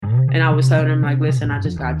And I was telling them like, listen, I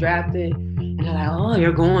just got drafted. And they're like, oh,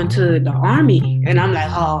 you're going to the Army. And I'm like,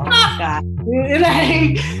 oh my God.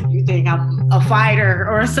 Like, you think I'm a fighter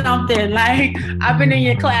or something. Like, I've been in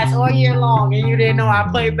your class all year long and you didn't know I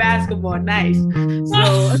played basketball. Nice.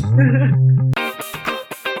 So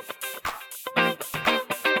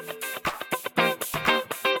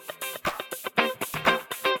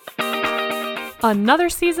Another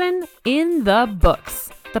season in the books.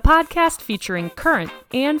 The podcast featuring current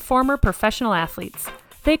and former professional athletes.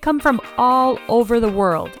 They come from all over the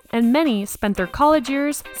world, and many spent their college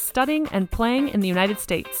years studying and playing in the United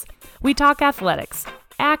States. We talk athletics,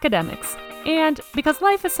 academics, and, because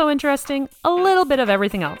life is so interesting, a little bit of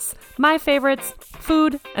everything else. My favorites,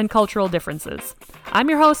 food and cultural differences. I'm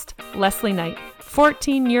your host, Leslie Knight,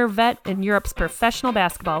 14-year vet in Europe's professional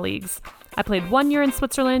basketball leagues. I played 1 year in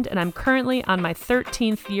Switzerland, and I'm currently on my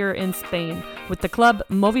 13th year in Spain with the club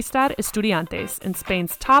Movistar Estudiantes in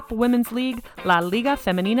Spain's top women's league, La Liga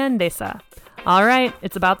Femenina Endesa. All right,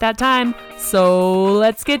 it's about that time, so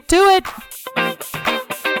let's get to it.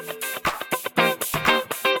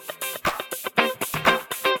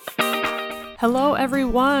 Hello,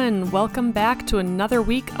 everyone. Welcome back to another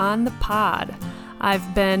week on the pod.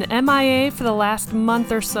 I've been MIA for the last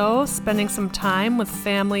month or so, spending some time with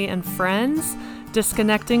family and friends,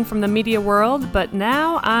 disconnecting from the media world, but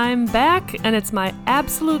now I'm back, and it's my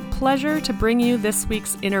absolute pleasure to bring you this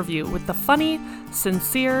week's interview with the funny,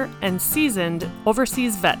 sincere, and seasoned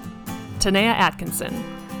overseas vet, Tanea Atkinson.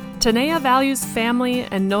 Tanea values family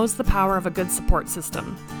and knows the power of a good support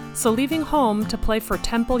system, so leaving home to play for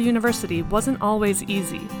Temple University wasn't always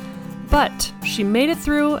easy. But she made it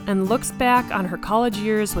through and looks back on her college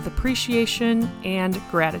years with appreciation and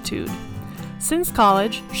gratitude. Since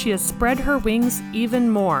college, she has spread her wings even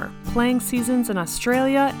more, playing seasons in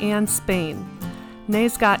Australia and Spain.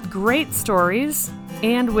 Nae's got great stories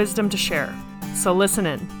and wisdom to share, so listen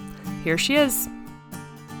in. Here she is.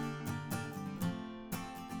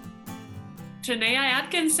 Tanea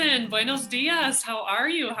Atkinson, buenos dias. How are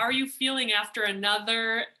you? How are you feeling after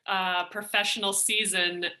another professional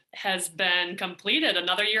season has been completed,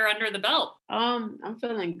 another year under the belt? I'm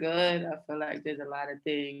feeling good. I feel like there's a lot of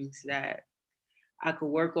things that I could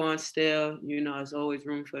work on still. You know, there's always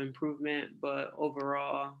room for improvement, but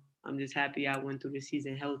overall, I'm just happy I went through the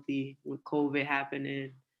season healthy with COVID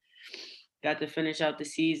happening. Got to finish out the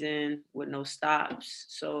season with no stops.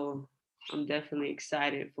 So I'm definitely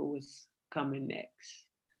excited for what's coming next.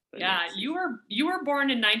 Yeah, you were born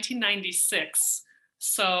in 1996.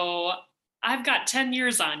 So I've got 10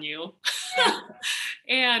 years on you.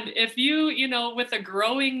 And if you know, with a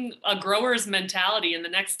grower's mentality in the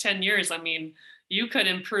next 10 years, I mean, you could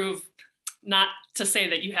improve, not to say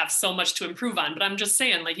that you have so much to improve on, but I'm just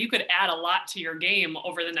saying, like, you could add a lot to your game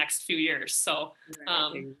over the next few years. So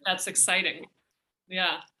that's exciting.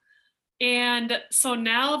 Yeah. And so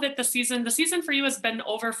now that the season for you has been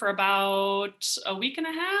over for about a week and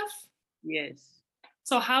a half? Yes.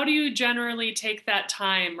 So how do you generally take that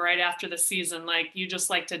time right after the season? Like, you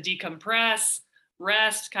just like to decompress,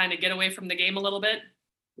 rest, kind of get away from the game a little bit?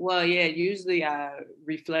 Well, yeah, usually I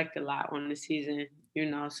reflect a lot on the season. You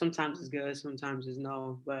know, sometimes it's good, sometimes it's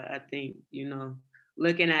no. But I think, you know,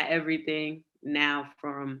 looking at everything now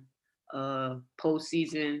from a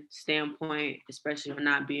postseason standpoint, especially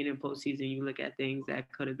not being in postseason, you look at things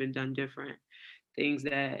that could have been done different, things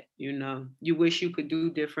that, you know, you wish you could do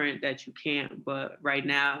different that you can't. But right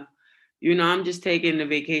now, you know, I'm just taking the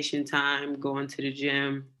vacation time, going to the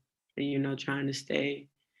gym and, you know, trying to stay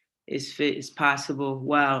as fit as possible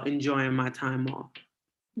while enjoying my time off.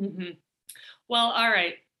 Mm-hmm. Well, all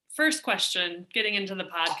right. First question, getting into the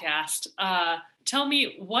podcast. Tell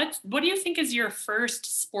me, what do you think is your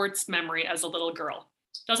first sports memory as a little girl?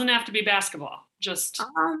 Doesn't have to be basketball, just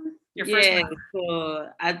your first memory. So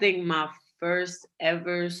I think my first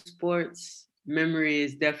ever sports memory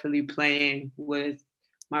is definitely playing with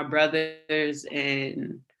my brothers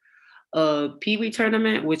in a Pee Wee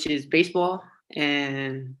tournament, which is baseball.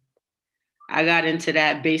 And I got into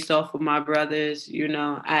that based off of my brothers. You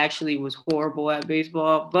know, I actually was horrible at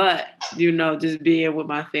baseball, but, you know, just being with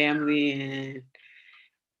my family and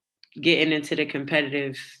getting into the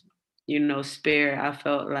competitive, you know, spirit, I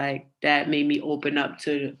felt like that made me open up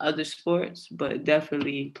to other sports, but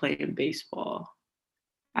definitely playing baseball,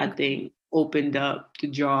 I think opened up the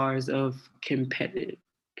jars of competitive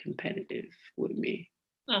with me.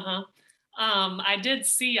 Uh-huh. I did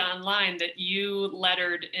see online that you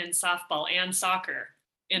lettered in softball and soccer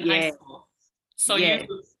in high school. So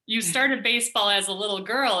you started baseball as a little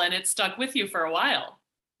girl and it stuck with you for a while.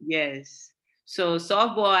 Yes. So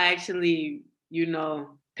softball, I actually, you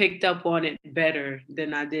know, picked up on it better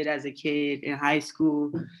than I did as a kid in high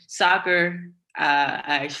school. Soccer,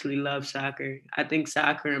 I actually love soccer. I think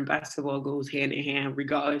soccer and basketball goes hand in hand,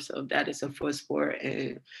 regardless of that it's a foot sport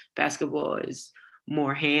and basketball is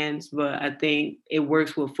more hands. But I think it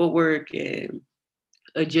works with footwork and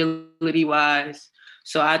agility wise.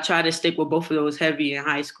 So I try to stick with both of those heavy in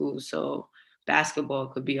high school. So basketball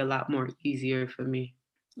could be a lot more easier for me.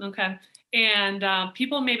 Okay. And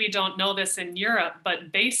people maybe don't know this in Europe,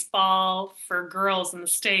 but baseball for girls in the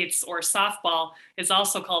States or softball is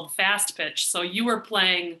also called fast pitch. So you were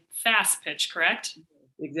playing fast pitch, correct?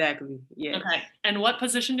 Exactly. Yes. Okay. And what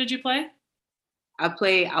position did you play? I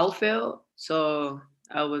played outfield. So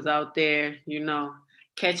I was out there,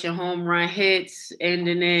 catching home run hits,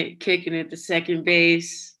 ending it, kicking it to second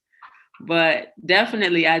base. But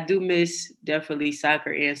definitely, I do miss definitely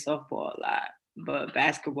soccer and softball a lot. But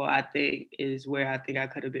basketball, I think, is where I think I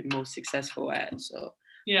could have been most successful at. So I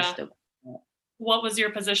Yeah. still What was your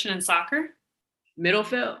position in soccer? middle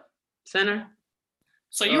field, center.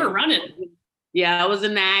 So you were running. Yeah, I was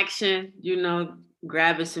in the action,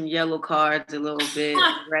 grabbing some yellow cards a little bit.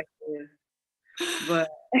 Aggressive. But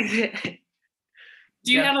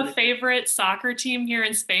do you have a favorite soccer team here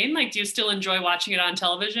in Spain? Like, do you still enjoy watching it on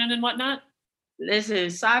television and whatnot? Listen,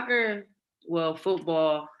 soccer, well,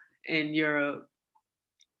 football in Europe,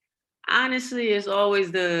 honestly, it's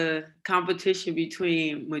always the competition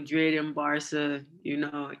between Madrid and Barca.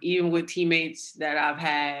 Even with teammates that I've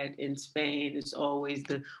had in Spain, it's always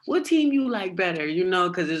what team you like better,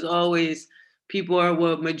 because it's always people are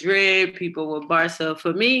with Madrid, people with Barca.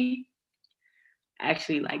 For me, I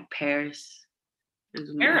actually like Paris.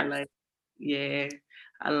 Paris.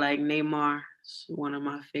 I like Neymar. It's one of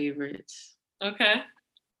my favorites. Okay.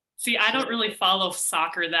 See, I don't really follow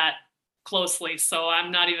soccer that closely, so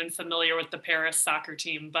I'm not even familiar with the Paris soccer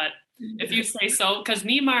team. But if you say so, because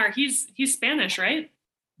Neymar, he's Spanish, right?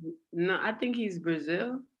 No, I think he's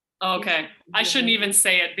Brazil. Okay, I shouldn't even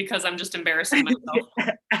say it because I'm just embarrassing myself.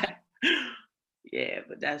 Yeah,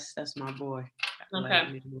 but that's my boy.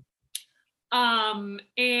 Okay.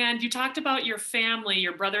 And you talked about your family.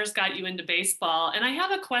 Your brothers got you into baseball, and I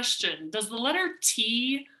have a question. Does the letter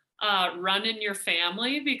T run in your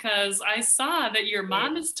family? Because I saw that your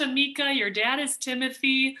mom is Tamika, your dad is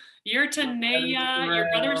Timothy, you're Tanea, your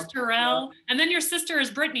brother's Terrell, and then your sister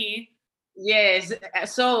is Brittany. Yes.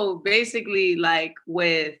 So basically, like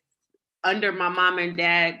with under my mom and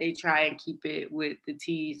dad, they try and keep it with the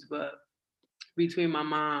T's, but between my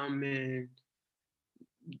mom and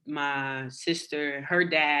my sister, her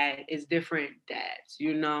dad is different dads,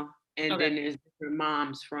 and Okay. then there's different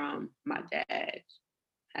moms from my dad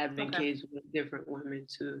having Okay. kids with different women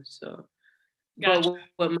too. So, Gotcha.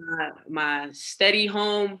 but with my steady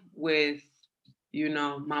home with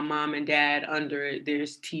my mom and dad under it,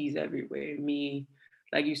 there's T's everywhere. Me,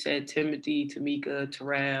 like you said, Timothy, Tamika,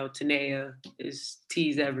 Terrell, Tanea, is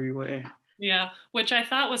T's everywhere. Yeah, which I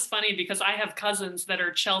thought was funny because I have cousins that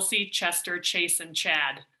are Chelsea, Chester, Chase, and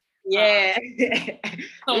Chad. Yeah.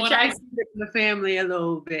 So we when try to keep the family a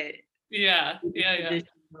little bit. Yeah.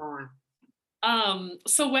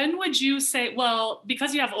 So when would you say, well,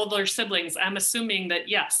 because you have older siblings, I'm assuming that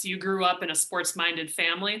yes, you grew up in a sports-minded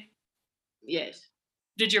family. Yes.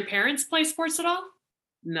 Did your parents play sports at all?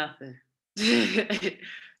 Nothing.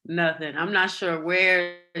 Nothing. I'm not sure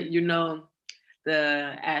where,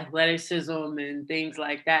 the athleticism and things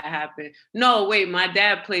like that happen. No, wait, my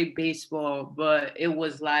dad played baseball, but it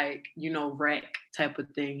was like, rec type of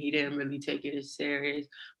thing. He didn't really take it as serious.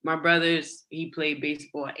 My brothers, he played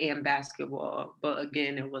baseball and basketball, but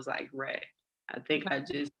again, it was like rec. I think I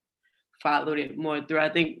just followed it more through. I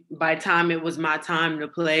think by the time it was my time to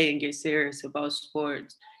play and get serious about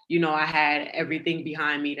sports, I had everything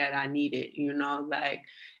behind me that I needed,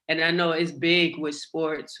 and I know it's big with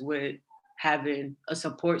sports with having a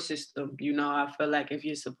support system. I feel like if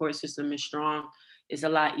your support system is strong, it's a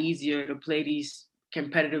lot easier to play these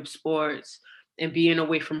competitive sports and being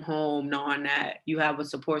away from home, knowing that you have a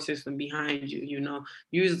support system behind you.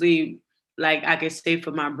 Usually, like I could say for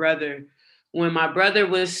my brother, when my brother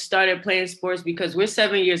was started playing sports, because we're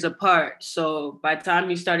 7 years apart. So by the time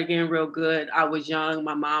he started getting real good, I was young.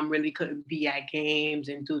 My mom really couldn't be at games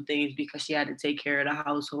and do things because she had to take care of the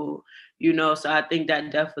household, So I think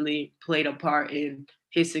that definitely played a part in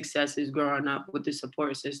his successes growing up with the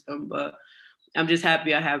support system. But I'm just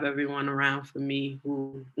happy I have everyone around for me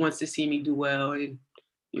who wants to see me do well and,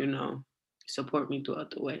 support me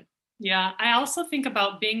throughout the way. Yeah, I also think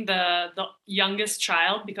about being the youngest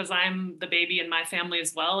child because I'm the baby in my family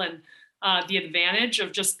as well. And the advantage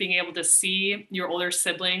of just being able to see your older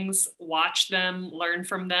siblings, watch them, learn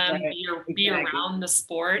from them, Right. be Exactly. around the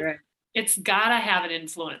sport. Right. It's gotta have an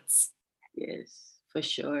influence. Yes, for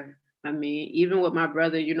sure. I mean, even with my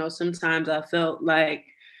brother, sometimes I felt like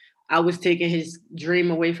I was taking his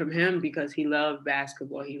dream away from him because he loved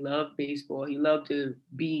basketball, he loved baseball, he loved to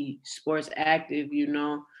be sports active.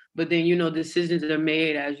 But then, decisions are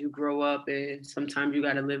made as you grow up, and sometimes you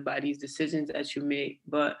got to live by these decisions that you make.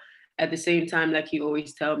 But at the same time, like he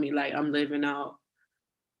always tell me, like I'm living out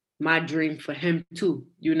my dream for him too,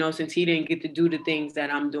 since he didn't get to do the things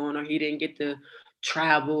that I'm doing, or he didn't get to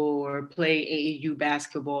travel or play AAU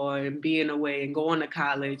basketball and being away and going to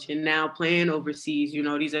college and now playing overseas.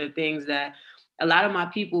 These are things that a lot of my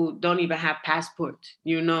people don't even have passports.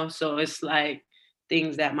 So it's like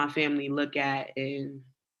things that my family look at and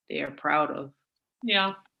they're proud of.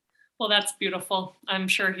 Yeah. Well, that's beautiful. I'm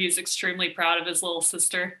sure he's extremely proud of his little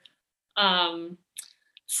sister. Um,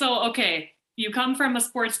 so, okay, you come from a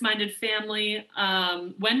sports minded family.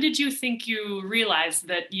 When did you think you realized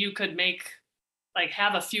that you could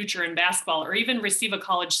have a future in basketball or even receive a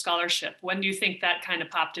college scholarship? When do you think that kind of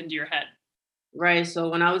popped into your head? Right. So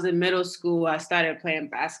when I was in middle school, I started playing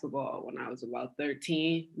basketball when I was about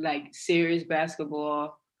 13, like serious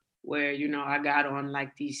basketball, where, I got on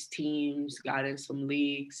like these teams, got in some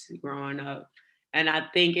leagues growing up. And I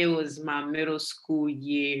think it was my middle school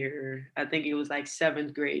year. I think it was like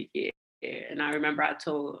seventh grade year. And I remember I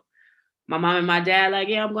told my mom and my dad, like,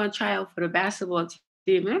 yeah, I'm going to try out for the basketball team.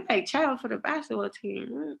 And they're like, try out for the basketball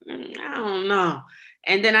team? I don't know.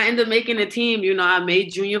 And then I ended up making a team. I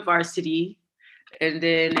made junior varsity, and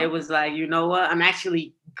then it was like, you know what? I'm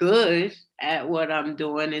actually good at what I'm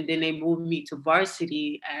doing. And then they moved me to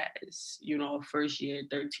varsity as, a first year,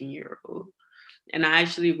 13-year-old. And I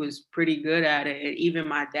actually was pretty good at it. And even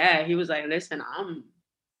my dad, he was like, listen, I'm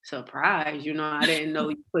surprised. I didn't know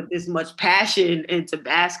you put this much passion into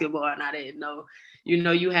basketball. And I didn't know,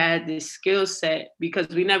 you had this skill set because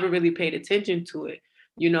we never really paid attention to it.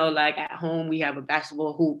 Like at home, we have a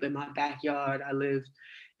basketball hoop in my backyard. I live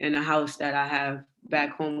in a house that I have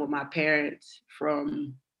back home with my parents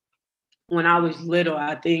from when I was little.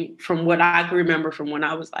 I think from what I can remember from when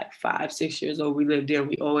I was like 5, 6 years old, we lived there.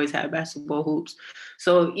 We always had basketball hoops.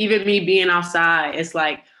 So even me being outside, it's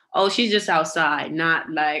like, oh, she's just outside, not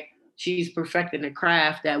like she's perfecting a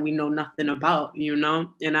craft that we know nothing about.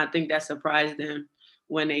 And I think that surprised them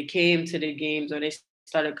when they came to the games or they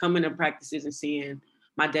started coming to practices and seeing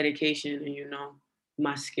my dedication and,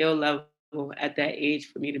 my skill level at that age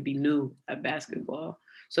for me to be new at basketball.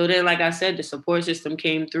 So then, like I said, the support system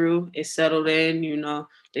came through. It settled in.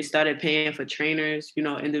 They started paying for trainers,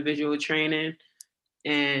 individual training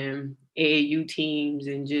and AAU teams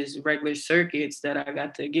and just regular circuits that I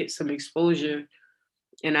got to get some exposure.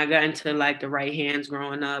 And I got into like the right hands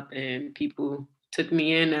growing up, and people took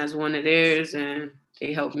me in as one of theirs, and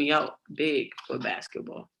they helped me out big for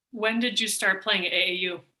basketball. When did you start playing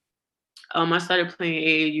AAU? I started playing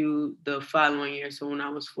AAU the following year, so when I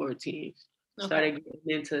was 14. Okay. Started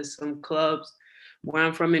getting into some clubs where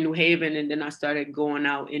I'm from in New Haven, and then I started going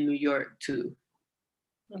out in New York too.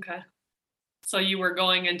 Okay. So you were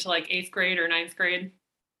going into like 8th grade or 9th grade?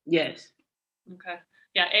 Yes. Okay.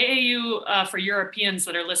 Yeah, AAU, for Europeans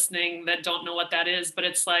that are listening that don't know what that is, but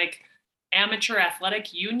it's like amateur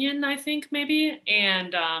athletic union, I think maybe.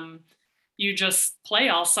 And you just play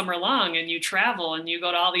all summer long and you travel and you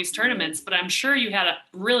go to all these tournaments. But I'm sure you had a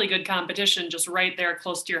really good competition just right there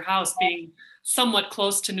close to your house, being somewhat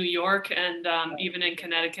close to New York and even in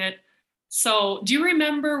Connecticut. So do you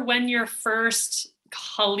remember when your first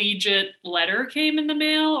collegiate letter came in the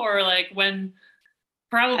mail, or like when?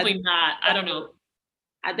 Probably not. I don't know.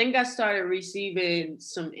 I think I started receiving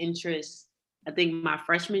some interest, I think my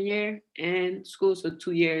freshman year in school, so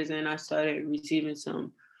 2 years, and I started receiving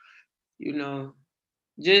some, you know,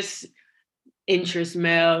 just interest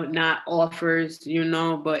mail, not offers,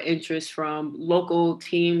 but interest from local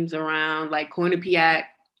teams around like Quinnipiac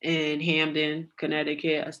and Hamden,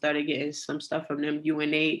 Connecticut. I started getting some stuff from them,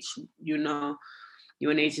 UNH, you know.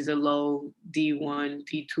 UNH is a low D1,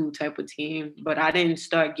 D2 type of team, but I didn't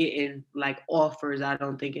start getting like offers, I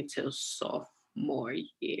don't think, until sophomore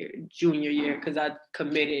year, junior year, because I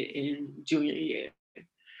committed in junior year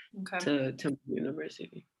Okay. to Temple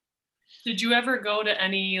University. Did you ever go to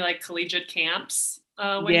any like collegiate camps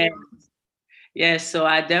when Yeah. you were? Yeah, so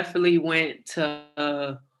I definitely went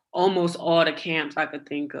to almost all the camps I could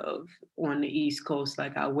think of on the East Coast.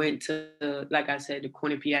 Like I went to, like I said, the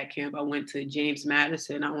Quinnipiac camp. I went to James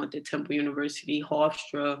Madison. I went to Temple University,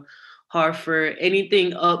 Hofstra, Hartford,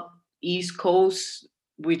 anything up East Coast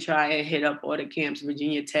we try and hit up all the camps,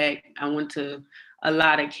 Virginia Tech. I went to a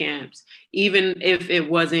lot of camps, even if it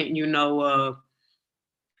wasn't,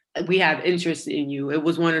 we have interest in you. It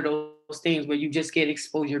was one of those things where you just get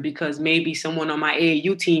exposure because maybe someone on my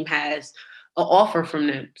AAU team has an offer from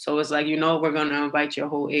them. So it's like, we're going to invite your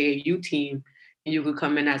whole AAU team, and you could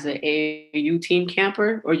come in as an AAU team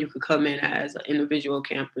camper, or you could come in as an individual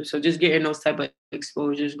camper. So just getting those type of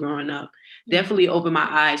exposures growing up definitely opened my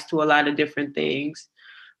eyes to a lot of different things.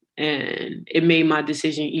 And it made my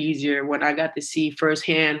decision easier when I got to see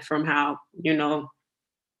firsthand from how,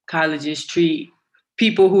 colleges treat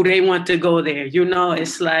people who they want to go there.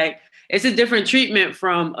 It's like, it's a different treatment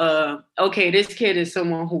from, okay, this kid is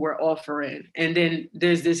someone who we're offering. And then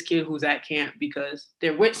there's this kid who's at camp because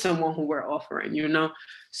they're with someone who we're offering,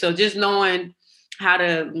 So just knowing how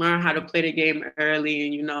to learn how to play the game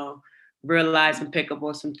early and, realize and pick up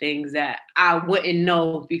on some things that I wouldn't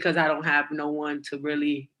know because I don't have no one to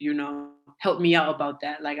really, help me out about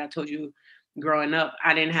that. Like I told you, growing up,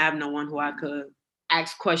 I didn't have no one who I could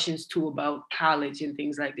ask questions to about college and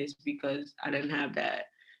things like this because I didn't have that,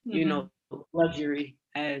 luxury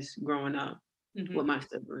as growing up with my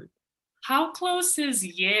sibling. How close is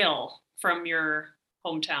Yale from your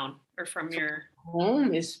hometown or from your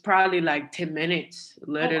home? Is probably like 10 minutes,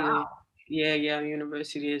 literally. Oh, wow. Yeah,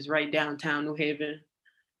 University is right downtown New Haven,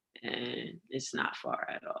 and it's not far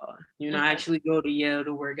at all. Okay. I actually go to Yale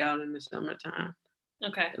to work out in the summertime.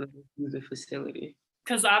 Okay. Use the facility.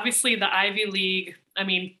 Because obviously the Ivy League, I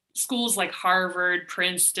mean, schools like Harvard,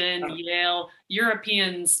 Princeton, Yale,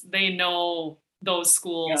 Europeans, they know those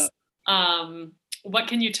schools. Yeah. What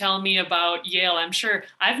can you tell me about Yale? I'm sure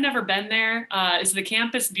I've never been there. Is the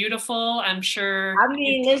campus beautiful? I'm sure. I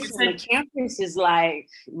mean, listen, the campus is like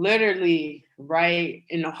literally right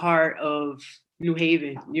in the heart of New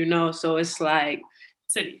Haven, so it's like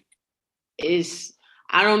city.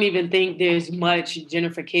 I don't even think there's much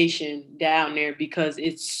gentrification down there because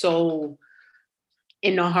it's so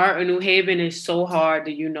in the heart of New Haven. It's so hard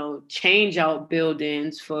to, change out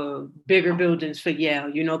buildings for bigger buildings for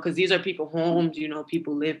Yale, because these are people homes,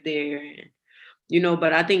 people live there. And,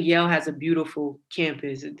 but I think Yale has a beautiful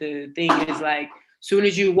campus. The thing is like, soon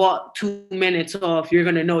as you walk 2 minutes off, you're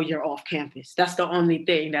going to know you're off campus. That's the only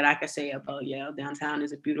thing that I can say about Yale. Downtown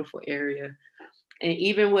is a beautiful area. And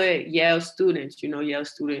even with Yale students, Yale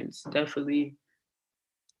students definitely,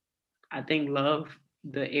 I think, love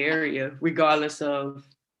the area, regardless of,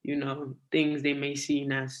 things they may see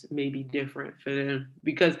that's maybe different for them.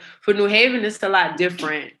 Because for New Haven, it's a lot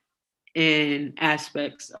different in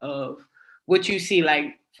aspects of what you see.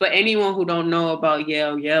 Like, for anyone who don't know about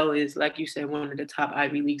Yale, Yale is, like you said, one of the top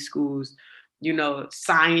Ivy League schools.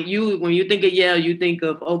 Science, when you think of Yale, you think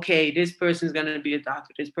of, okay, this person's going to be a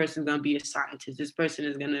doctor. This person's going to be a scientist. This person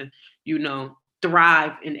is going to,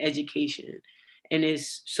 thrive in education. And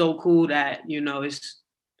it's so cool that, it's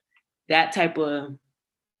that type of,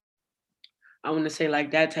 I want to say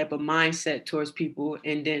like that type of mindset towards people,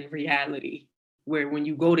 and then reality, where when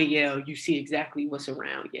you go to Yale, you see exactly what's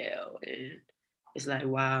around Yale. And it's like,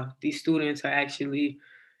 wow, these students are actually,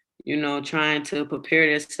 trying to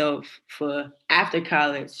prepare themselves for after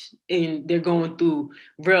college. And they're going through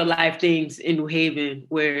real life things in New Haven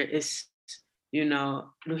where it's,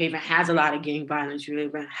 New Haven has a lot of gang violence. New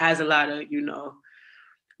Haven has a lot of,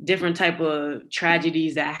 different type of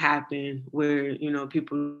tragedies that happen where,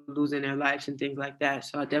 people losing their lives and things like that.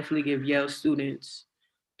 So I definitely give Yale students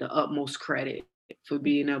the utmost credit for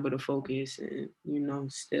being able to focus and,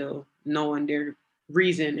 still knowing their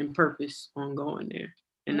reason and purpose on going there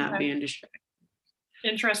and not being distracted.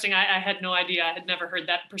 Interesting. I had no idea. I had never heard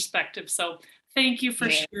that perspective. So thank you for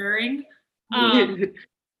sharing.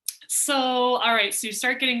 So, all right. So you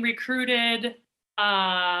start getting recruited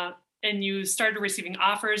and you started receiving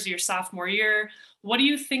offers your sophomore year. What do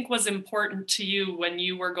you think was important to you when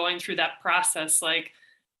you were going through that process? Like,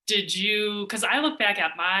 because I look back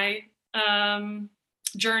at my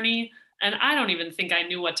journey, and I don't even think I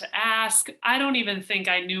knew what to ask. I don't even think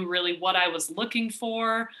I knew really what I was looking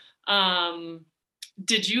for.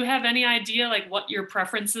 Did you have any idea like what your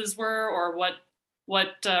preferences were or what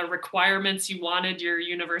requirements you wanted your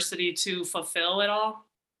university to fulfill at all?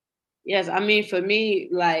 Yes, I mean, for me,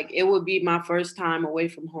 like, it would be my first time away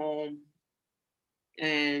from home.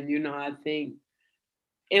 And, I think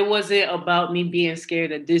it wasn't about me being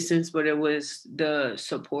scared of distance, but it was the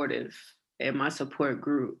supportive and my support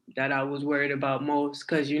group that I was worried about most.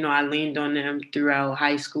 Because, I leaned on them throughout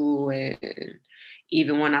high school. And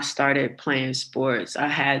even when I started playing sports, I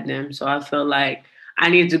had them. So I felt like I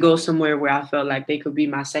needed to go somewhere where I felt like they could be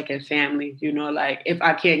my second family. Like if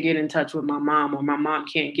I can't get in touch with my mom or my mom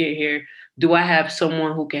can't get here, do I have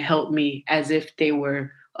someone who can help me as if they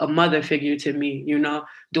were a mother figure to me?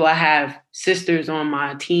 Do I have sisters on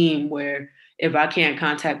my team where if I can't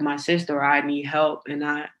contact my sister or I need help and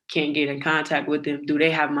I can't get in contact with them, do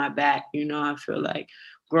they have my back? I feel like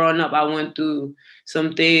growing up, I went through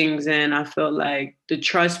some things and I felt like the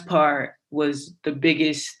trust part was the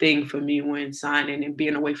biggest thing for me when signing and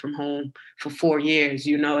being away from home for 4 years.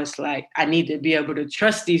 It's like I need to be able to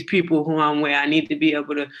trust these people who I'm with. I need to be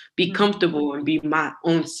able to be comfortable and be my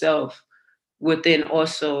own self within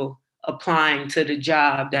also applying to the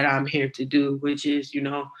job that I'm here to do, which is,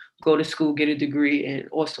 go to school, get a degree, and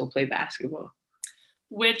also play basketball.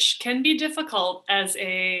 Which can be difficult as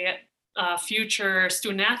a future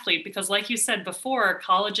student athlete, because like you said before,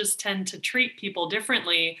 colleges tend to treat people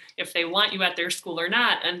differently if they want you at their school or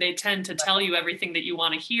not, and they tend to tell you everything that you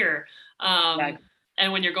want to hear. Exactly.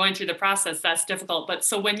 And when you're going through the process, that's difficult. But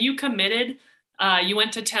so when you committed, you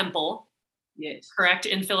went to Temple, Yes. correct,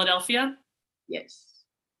 in Philadelphia? Yes.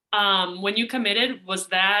 When you committed, was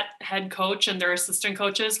that head coach and their assistant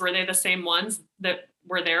coaches, were they the same ones that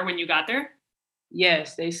were there when you got there?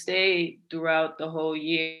 Yes, they stayed throughout the whole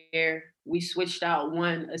year. We switched out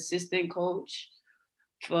one assistant coach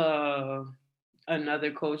for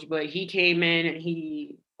another coach, but he came in and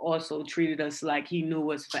he also treated us like he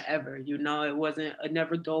knew us forever. It wasn't a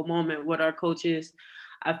never dull moment with our coaches.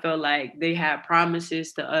 I felt like they had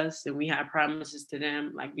promises to us and we had promises to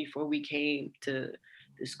them. Like before we came to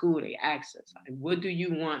the school, they asked us, like, what do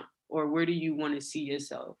you want or where do you want to see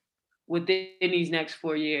yourself within these next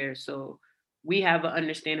 4 years? So we have an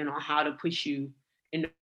understanding on how to push you in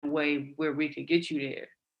a way where we could get you there.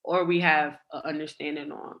 Or we have an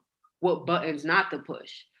understanding on what buttons not to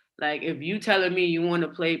push. Like if you telling me you want to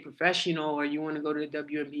play professional or you want to go to the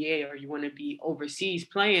WNBA or you want to be overseas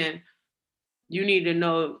playing, you need to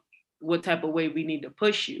know what type of way we need to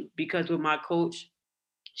push you. Because with my coach,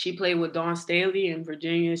 she played with Dawn Staley in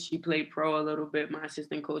Virginia. She played pro a little bit. My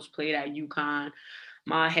assistant coach played at UConn.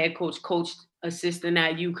 My head coach coached assistant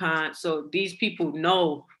at UConn. So these people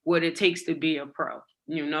know what it takes to be a pro.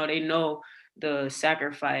 They know the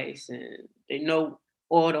sacrifice and they know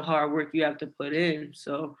all the hard work you have to put in.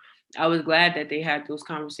 So I was glad that they had those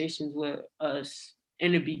conversations with us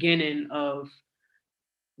in the beginning of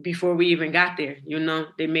before we even got there.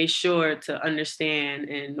 They made sure to understand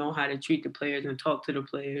and know how to treat the players and talk to the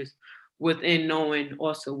players within knowing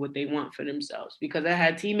also what they want for themselves. Because I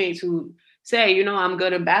had teammates who say, I'm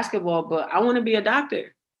good at basketball, but I want to be a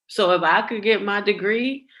doctor. So if I could get my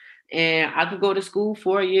degree and I could go to school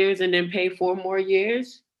 4 years and then pay 4 more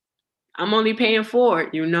years, I'm only paying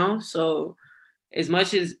 4. So as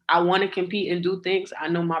much as I want to compete and do things, I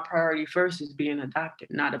know my priority first is being a doctor,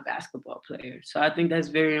 not a basketball player. So I think that's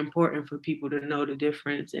very important for people to know the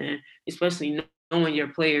difference, and especially knowing your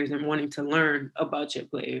players and wanting to learn about your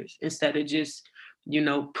players instead of just,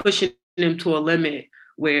 pushing them to a limit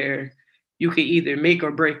where you could either make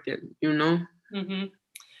or break them. Mm-hmm.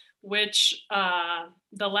 Which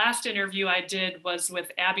the last interview I did was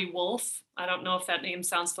with Abby Wolf. I don't know if that name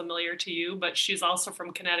sounds familiar to you, but she's also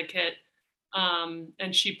from Connecticut.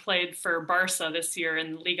 And she played for Barca this year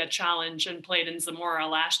in Liga Challenge and played in Zamora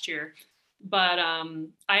last year. But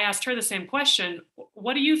I asked her the same question.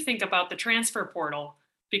 What do you think about the transfer portal?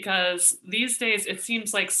 Because these days it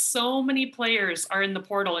seems like so many players are in the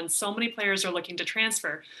portal and so many players are looking to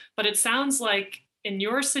transfer. But it sounds like in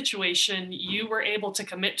your situation, you were able to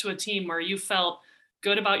commit to a team where you felt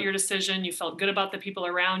good about your decision, you felt good about the people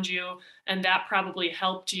around you, and that probably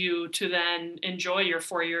helped you to then enjoy your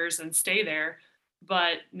 4 years and stay there.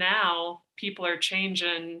 But now people are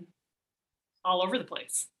changing all over the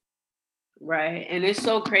place. Right. And it's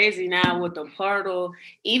so crazy now with the portal,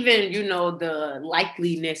 even, the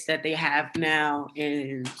likeliness that they have now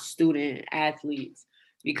in student athletes,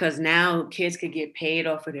 because now kids could get paid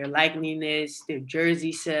off of their likeliness, their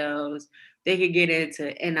jersey sales. They could get into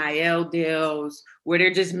NIL deals where they're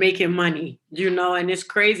just making money, and it's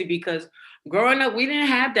crazy because growing up, we didn't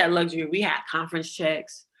have that luxury. We had conference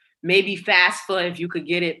checks, maybe FAFSA if you could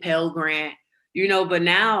get it, Pell Grant, but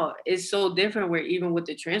now it's so different where even with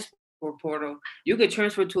the transfer portal, you could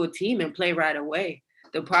transfer to a team and play right away.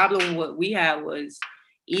 The problem what we had was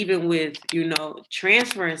even with,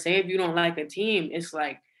 transferring, say if you don't like a team, it's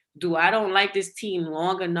like, do I don't like this team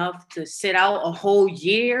long enough to sit out a whole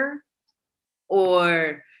year?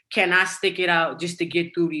 Or can I stick it out just to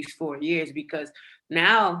get through these 4 years? Because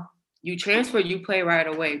now you transfer, you play right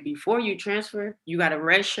away. Before you transfer, you got a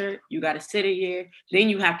red shirt, you got to sit a year, then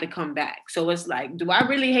you have to come back. So it's like, do I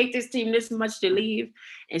really hate this team this much to leave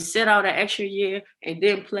and sit out an extra year and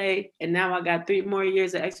then play? And now I got 3 more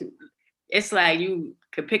years of extra. It's like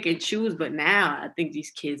could pick and choose. But now I think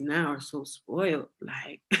these kids now are so spoiled.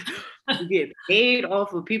 Like you get paid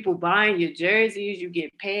off of people buying your jerseys, you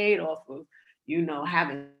get paid off of,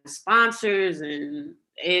 having sponsors, and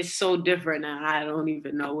it's so different now. I don't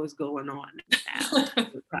even know what's going on now.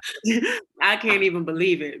 I can't even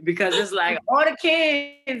believe it because it's like all the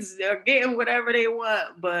kids are getting whatever they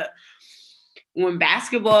want. But when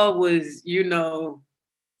basketball was,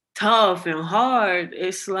 tough and hard,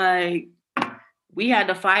 it's like we had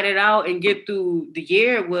to fight it out and get through the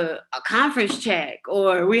year with a conference check,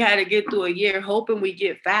 or we had to get through a year hoping we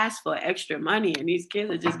get fast for extra money. And these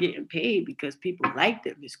kids are just getting paid because people like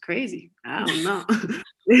them. It's crazy. I don't know.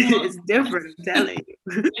 It's different, I'm telling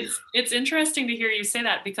you. It's interesting to hear you say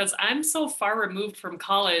that because I'm so far removed from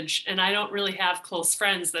college and I don't really have close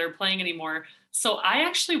friends that are playing anymore. So I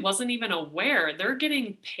actually wasn't even aware they're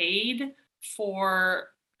getting paid for,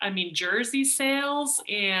 jersey sales,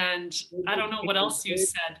 and I don't know what else you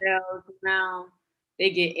said. Now they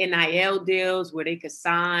get NIL deals where they could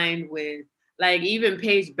sign with, like, even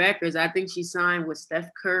Paige Beckers. I think she signed with Steph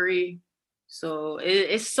Curry. So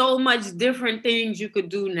it's so much different things you could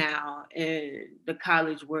do now in the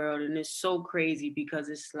college world, and it's so crazy because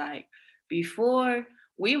it's like before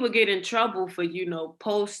we would get in trouble for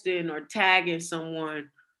posting or tagging someone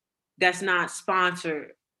that's not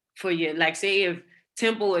sponsored for you. Like, say if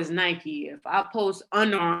Temple is Nike, if I post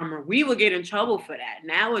Under Armour, we would get in trouble for that.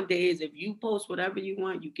 Nowadays, if you post whatever you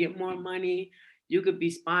want, you get more money. You could be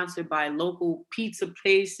sponsored by local pizza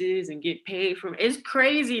places and get paid from. It's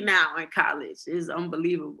crazy now in college. It's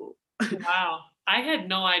unbelievable. Wow. I had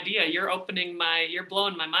no idea. You're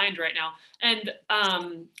blowing my mind right now. And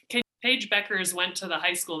Paige Beckers went to the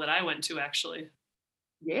high school that I went to, actually.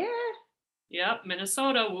 Yeah. Yep,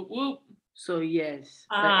 Minnesota. Whoop whoop. So yes,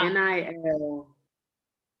 the NIL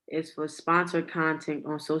is for sponsored content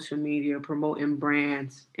on social media promoting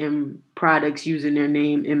brands and products using their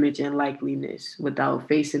name, image, and likeliness without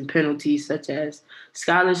facing penalties such as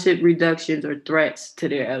scholarship reductions or threats to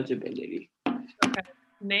their eligibility. Okay.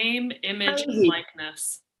 Name, image, and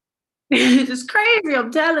likeness. It's crazy,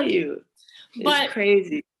 I'm telling you. It's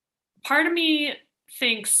crazy. Part of me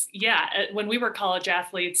thinks, when we were college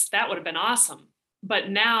athletes, that would have been awesome.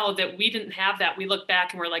 But now that we didn't have that, we look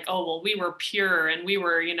back and we're like, oh, well, we were pure and we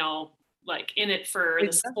were, like in it for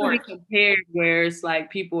the sport. Compared where it's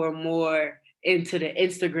like people are more into the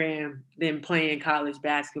Instagram than playing college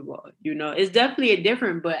basketball. It's definitely a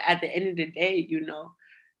different, but at the end of the day,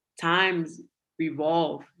 times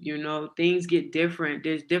revolve, things get different.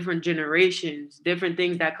 There's different generations, different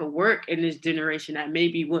things that could work in this generation that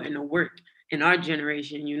maybe wouldn't have worked in our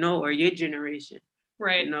generation, or your generation.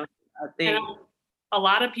 Right. I think a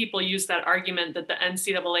lot of people use that argument that the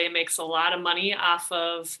NCAA makes a lot of money off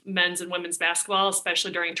of men's and women's basketball,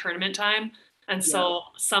 especially during tournament time. And so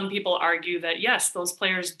some people argue that, yes, those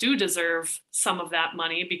players do deserve some of that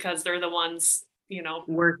money because they're the ones,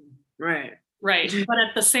 working. Right. Right. But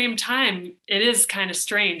at the same time, it is kind of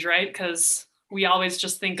strange, right? Because we always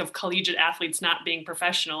just think of collegiate athletes not being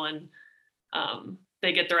professional, and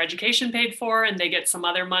they get their education paid for and they get some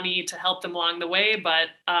other money to help them along the way. But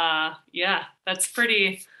that's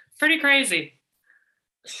pretty crazy.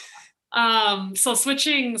 So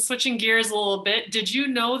switching gears a little bit, did you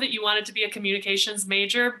know that you wanted to be a communications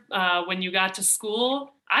major when you got to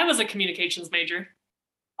school? I was a communications major.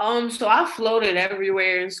 So I floated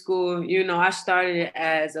everywhere in school. I started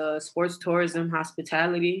as a sports tourism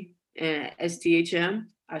hospitality and STHM.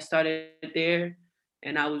 I started there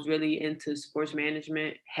and I was really into sports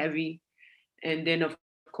management heavy. And then of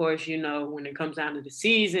course, when it comes down to the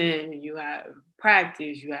season, you have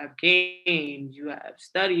practice, you have games, you have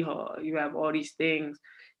study hall, you have all these things,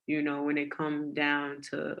 when it comes down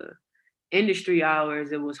to industry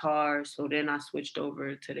hours, it was hard. So then I switched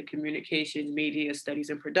over to the communications, media studies,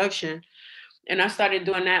 and production. And I started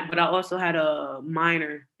doing that, but I also had a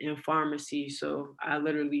minor in pharmacy. So I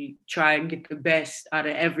literally tried and get the best out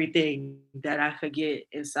of everything that I could get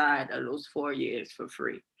inside of those 4 years for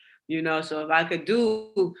free. So if I could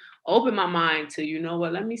open my mind to,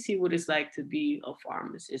 let me see what it's like to be a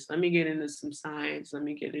pharmacist. Let me get into some science. Let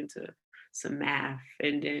me get into some math.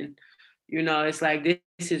 And then it's like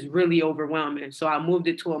this is really overwhelming. So I moved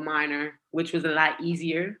it to a minor, which was a lot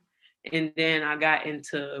easier. And then I got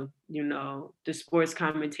into, the sports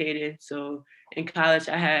commentating. So in college,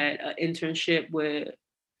 I had an internship with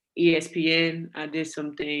ESPN. I did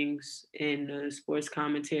some things in the sports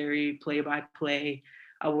commentary, play-by-play.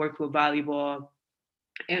 I worked with volleyball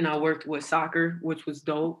and I worked with soccer, which was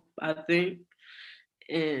dope, I think.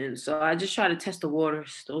 And so I just tried to test the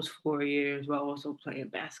waters those 4 years while also playing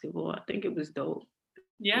basketball. I think it was dope.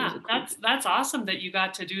 It was Yeah, a cool. that's awesome that you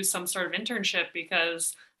got to do some sort of internship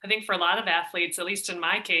because I think for a lot of athletes, at least in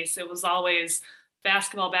my case, it was always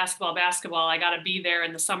basketball, basketball, basketball. I got to be there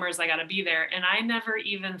in the summers. I got to be there, and I never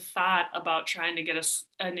even thought about trying to get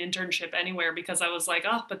an internship anywhere because I was like,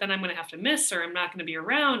 oh, but then I'm going to have to miss or I'm not going to be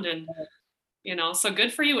around, and so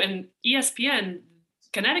good for you. And ESPN,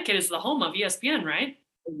 Connecticut is the home of ESPN, right?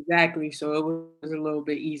 Exactly. So it was a little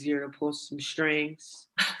bit easier to pull some strings.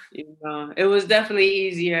 It was definitely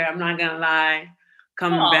easier. I'm not gonna lie.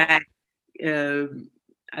 Coming Well, back, uh,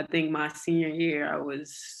 I think my senior year I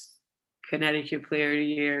was Connecticut Player of the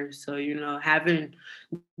Year. So having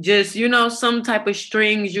just some type of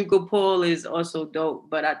strings you could pull is also dope.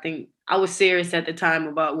 But I think I was serious at the time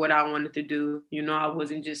about what I wanted to do. I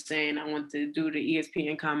wasn't just saying I wanted to do the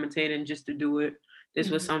ESPN commentating just to do it. This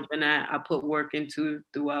was mhm, something that I put work into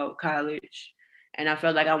throughout college, and I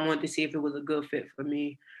felt like I wanted to see if it was a good fit for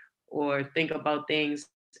me, or think about things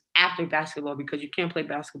after basketball because you can't play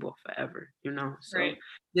basketball forever. So right.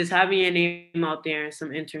 just having your name out there and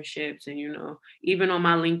some internships, and even on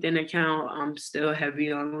my LinkedIn account, I'm still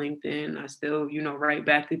heavy on LinkedIn. I still, write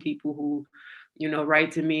back to people who,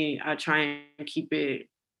 write to me. I try and keep it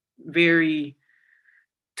very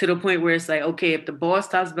to the point where it's like, okay, if the ball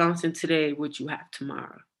stops bouncing today, what you have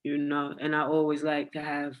tomorrow. And I always like to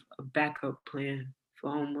have a backup plan for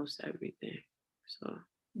almost everything. So,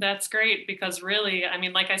 That's great because really, I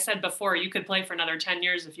mean, like I said before, you could play for another 10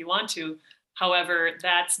 years if you want to. However,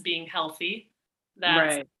 that's being healthy.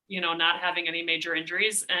 That's, right. not having any major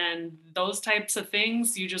injuries and those types of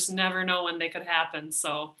things, you just never know when they could happen.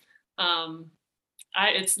 So, um,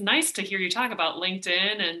 it's nice to hear you talk about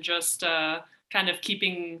LinkedIn and just kind of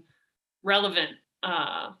keeping relevant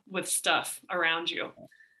with stuff around you.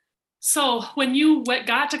 So, when you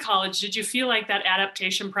got to college, did you feel like that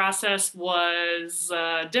adaptation process was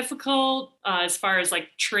difficult as far as like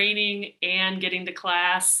training and getting to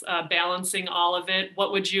class, balancing all of it?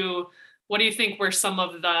 What do you think were some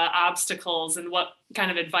of the obstacles, and what kind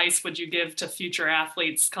of advice would you give to future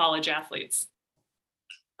athletes, college athletes?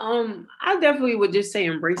 I definitely would just say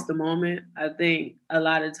embrace the moment. I think a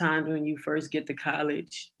lot of times when you first get to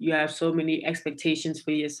college, you have so many expectations for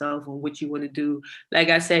yourself on what you want to do. Like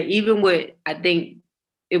I said, even with I think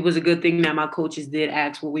it was a good thing that my coaches did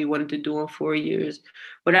ask what we wanted to do in 4 years.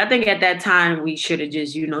 But I think at that time we should have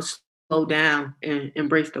just, slow down and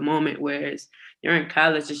embrace the moment. Whereas you're in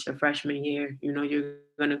college, it's your freshman year. You're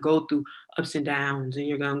gonna go through ups and downs and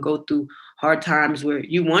you're gonna go through hard times where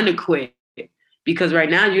you want to quit because right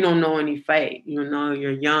now you don't know any fight.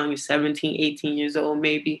 You're young, you're 17, 18 years old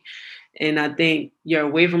maybe. And I think you're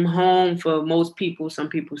away from home for most people. Some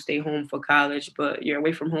people stay home for college, but you're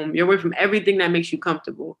away from home. You're away from everything that makes you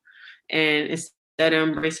comfortable. And instead of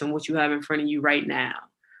embracing what you have in front of you right now,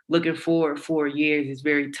 looking forward 4 years is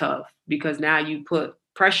very tough because now you put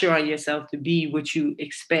pressure on yourself to be what you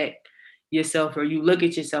expect yourself or you look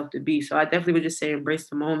at yourself to be. So I definitely would just say embrace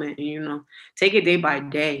the moment and take it day by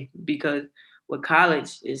day because with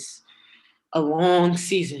college is a long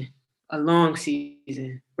season.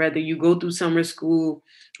 Whether you go through summer school,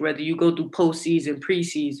 whether you go through postseason,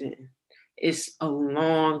 preseason, it's a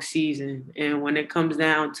long season. And when it comes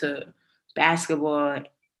down to basketball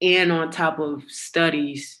and on top of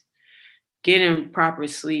studies, getting proper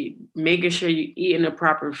sleep, making sure you're eating the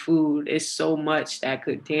proper food is so much that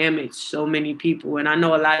could damage so many people. And I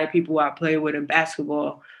know a lot of people I play with in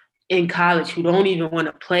basketball in college who don't even want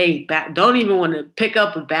to don't even want to pick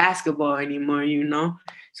up a basketball anymore.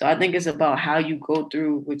 So I think it's about how you go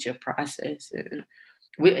through with your process and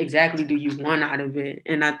what exactly do you want out of it.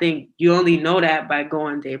 And I think you only know that by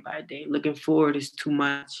going day by day. Looking forward is too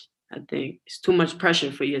much. I think it's too much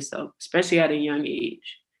pressure for yourself, especially at a young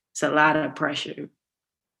age. It's a lot of pressure.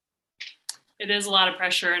 It is a lot of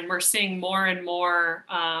pressure, and we're seeing more and more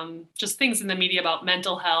just things in the media about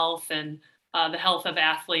mental health and the health of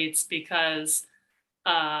athletes because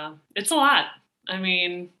it's a lot. I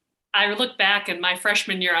mean, I look back in my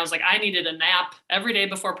freshman year, I was like, I needed a nap every day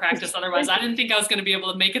before practice. Otherwise, I didn't think I was going to be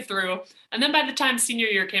able to make it through. And then by the time senior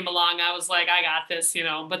year came along, I was like, I got this.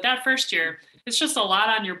 But that first year, it's just a lot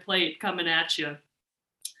on your plate coming at you.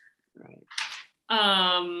 Right.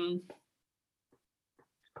 Um,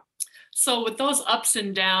 so, with those ups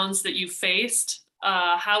and downs that you faced,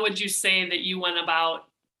 how would you say that you went about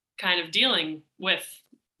kind of dealing with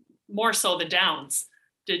more so the downs?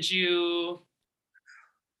 Did you?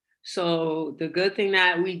 So the good thing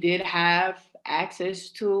that we did have access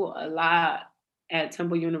to a lot at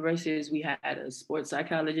Temple University is we had a sports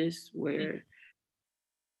psychologist where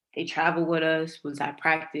they traveled with us, was at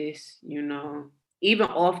practice. Even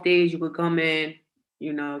off days you could come in.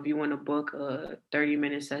 You know, if you want to book a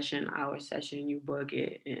 30-minute session, hour session, you book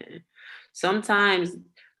it. And sometimes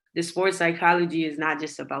the sports psychology is not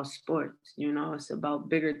just about sports, you know, it's about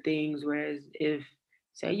bigger things. Whereas if,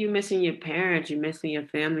 say, you're missing your parents, you're missing your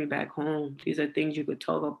family back home, these are things you could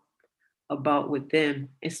talk about with them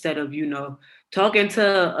instead of, you know, talking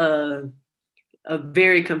to a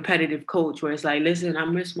very competitive coach where it's like, listen, I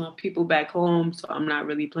miss my people back home, so I'm not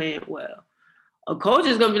really playing well. A coach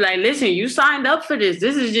is gonna be like, listen, you signed up for this.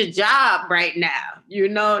 This is your job right now. You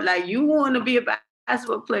know, like you want to be a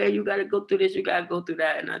basketball player, you got to go through this, you got to go through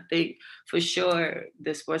that. And I think for sure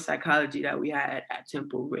the sports psychology that we had at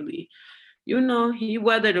Temple really, you know, he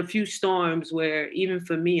weathered a few storms where even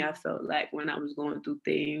for me, I felt like when I was going through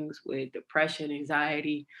things with depression,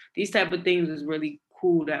 anxiety, these type of things was really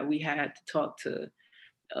cool that we had to talk to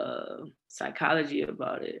psychology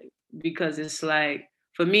about it, because it's like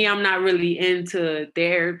for me, I'm not really into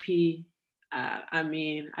therapy. I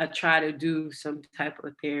mean, I try to do some type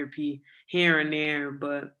of therapy here and there,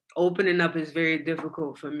 but opening up is very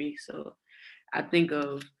difficult for me. So I think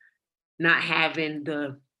of not having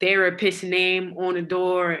the therapist name on the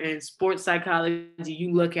door, and sports psychology,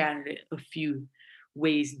 you look at it a few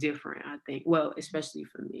ways different, I think. Well, especially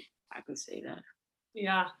for me, I could say that.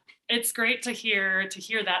 Yeah, it's great to hear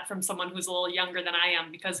that from someone who's a little younger than I am,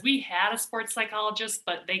 because we had a sports psychologist,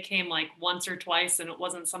 but they came like once or twice and it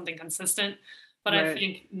wasn't something consistent. But I Right.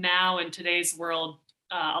 think now in today's world,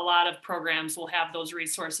 a lot of programs will have those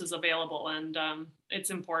resources available, and it's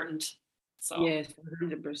important. So Yes,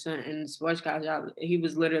 100%. And sports college, he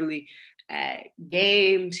was literally at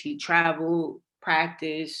games. He traveled,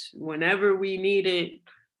 practice whenever we needed.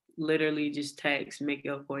 Literally, just text, make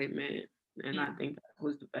an appointment, and yeah. I think that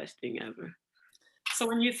was the best thing ever. So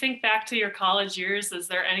when you think back to your college years, is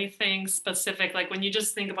there anything specific, like when you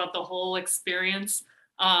just think about the whole experience,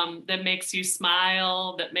 that makes you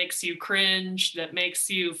smile, that makes you cringe, that makes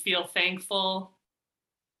you feel thankful?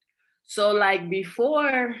 So, like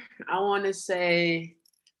before, I want to say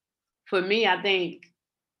for me, I think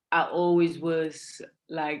I always was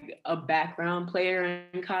like a background player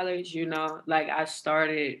in college, you know, like I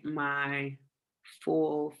started my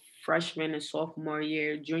full freshman and sophomore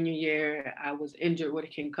year. Junior year, I was injured with a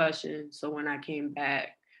concussion. So when I came back,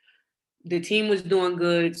 the team was doing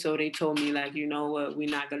good. So they told me, like, you know what, we're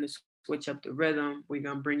not going to switch up the rhythm. We're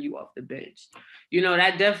going to bring you off the bench. You know,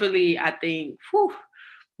 that definitely, I think, whew,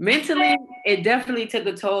 mentally, it definitely took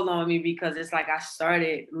a toll on me, because it's like I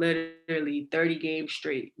started literally 30 games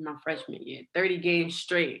straight my freshman year, 30 games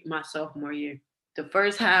straight my sophomore year. The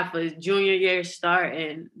first half was junior year start,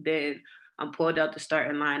 and then I'm pulled out the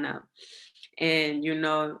starting lineup. And, you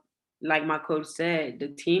know, like my coach said, the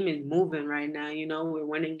team is moving right now. You know, we're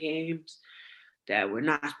winning games that we're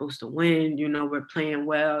not supposed to win. You know, we're playing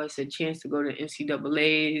well. It's a chance to go to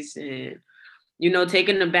NCAAs. And, you know,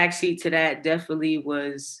 taking the back seat to that definitely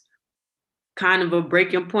was kind of a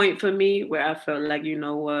breaking point for me, where I felt like, you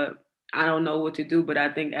know what, I don't know what to do. But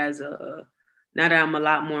I think now that I'm a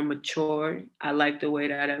lot more mature, I like the way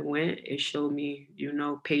that it went. It showed me, you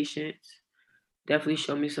know, patience, definitely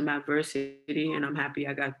showed me some adversity, and I'm happy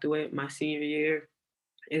I got through it. My senior year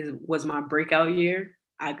was my breakout year,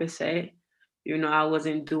 I could say. You know, I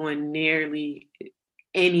wasn't doing nearly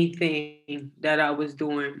anything that I was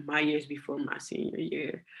doing my years before my senior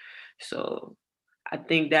year. So I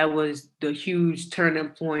think that was the huge turning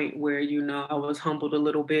point where, you know, I was humbled a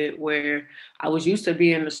little bit, where I was used to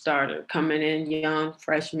being a starter, coming in young,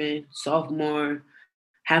 freshman, sophomore,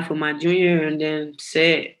 half of my junior, and then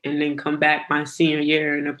sit and then come back my senior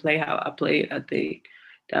year and to play how I played. I think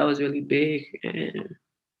that was really big, and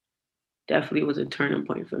definitely was a turning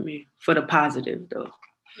point for me, for the positive though.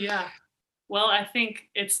 Yeah. Well, I think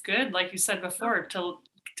it's good, like you said before, to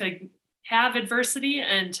have adversity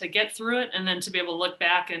and to get through it, and then to be able to look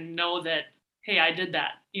back and know that, hey, I did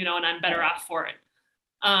that, and I'm better off for it.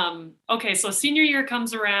 Okay, so senior year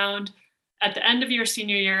comes around. At the end of your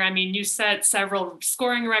senior year, I mean, you set several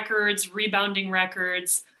scoring records, rebounding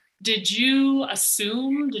records. Did you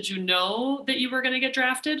know that you were going to get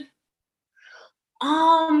drafted?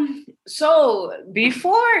 So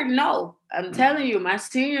before, no, I'm telling you, my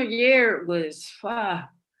senior year I'm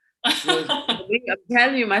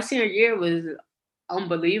telling you, my senior year was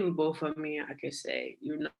unbelievable for me, I could say,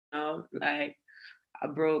 you know, like I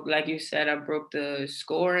broke, like you said, I broke the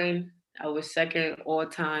scoring. I was second all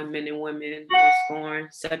time men and women in scoring,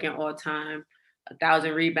 second all time,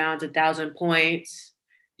 1,000 rebounds, 1,000 points.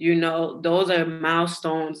 You know, those are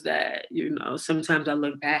milestones that, you know, sometimes I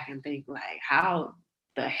look back and think like, how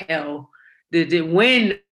the hell did it,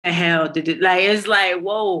 when the hell did it, like, it's like,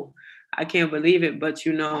 whoa, I can't believe it. But,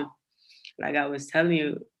 you know, like I was telling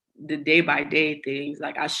you, the day by day things,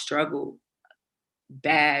 like I struggled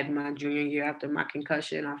bad my junior year after my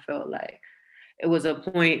concussion. I felt like it was a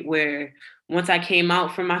point where once I came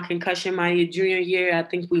out from my concussion my junior year, I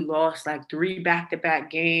think we lost like 3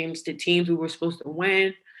 back-to-back games to teams we were supposed to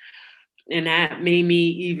win. And that made me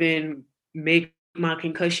even make my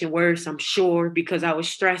concussion worse, I'm sure, because I was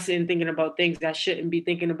stressing, thinking about things I shouldn't be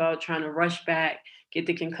thinking about, trying to rush back, get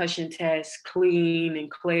the concussion test clean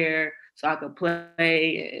and clear so I could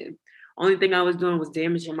play. And only thing I was doing was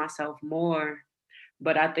damaging myself more.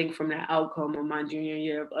 But I think from the outcome of my junior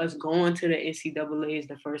year of us going to the NCAAs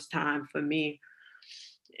the first time for me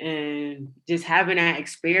and just having that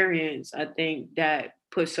experience, I think that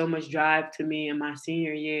put so much drive to me in my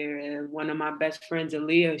senior year. And one of my best friends,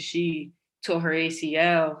 Aaliyah, she tore her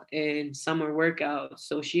ACL in summer workouts.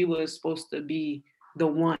 So she was supposed to be the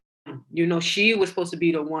one, she was supposed to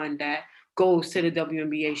be the one that goes to the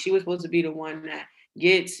WNBA. She was supposed to be the one that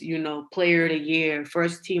gets, player of the year,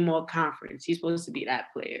 first team all conference. She's supposed to be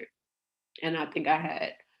that player. And I think I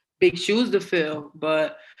had big shoes to fill.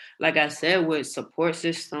 But like I said, with support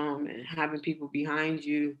system and having people behind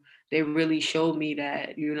you, they really showed me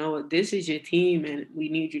that, this is your team and we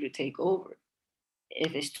need you to take over.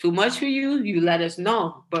 If it's too much for you, you let us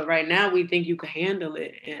know. But right now we think you can handle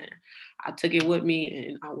it. And I took it with me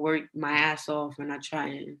and I worked my ass off and I try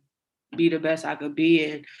and be the best I could be.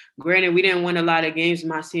 And granted, we didn't win a lot of games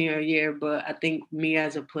my senior year, but I think me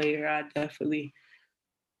as a player, I definitely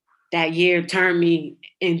that year turned me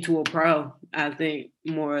into a pro, I think,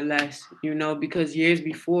 more or less, because years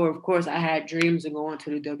before, of course, I had dreams of going to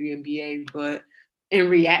the WNBA, but in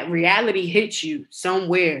reality hits you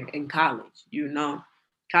somewhere in college.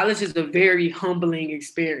 College is a very humbling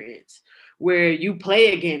experience where you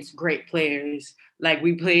play against great players. Like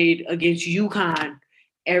we played against UConn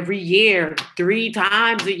every year, 3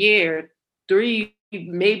 times a year, 3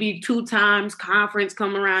 maybe 2 times conference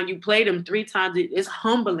come around, you play them 3 times. It's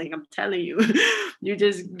humbling, I'm telling you. You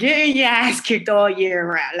just getting your ass kicked all year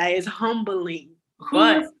round. Like it's humbling.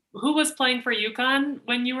 Who was playing for UConn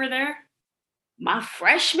when you were there? My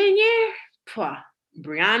freshman year,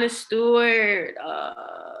 Breanna Stewart,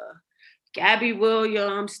 Gabby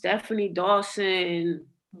Williams, Stephanie Dawson,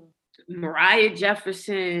 Mariah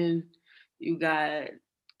Jefferson. You got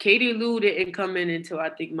Katie Lou didn't come in until I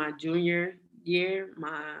think my junior year,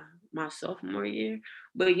 my sophomore year.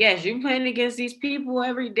 But yes, you're playing against these people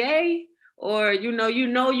every day, or you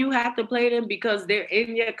have to play them because they're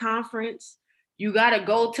in your conference. You got to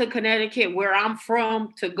go to Connecticut, where I'm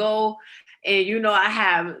from, to go. And I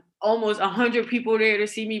have almost 100 people there to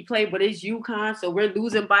see me play, but it's UConn, so we're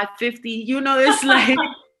losing by 50. It's like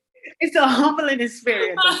it's a humbling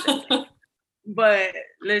experience. But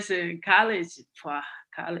listen, college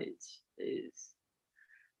is,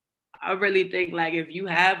 I really think, like, if you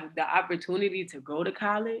have the opportunity to go to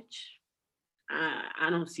college, I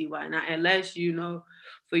don't see why not. Unless,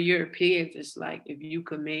 for Europeans, it's like if you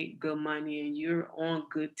could make good money and you're on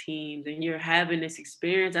good teams and you're having this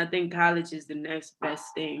experience, I think college is the next best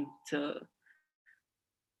thing to,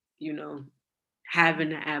 having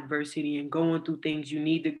the adversity and going through things you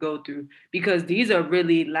need to go through. Because these are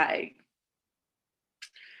really like,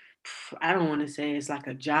 I don't want to say it's like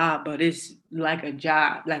a job, but it's like a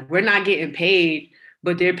job. Like we're not getting paid,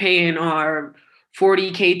 but they're paying our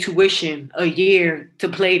 $40K tuition a year to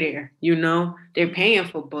play there. They're paying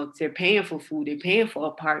for books, they're paying for food, they're paying for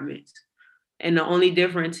apartments. And the only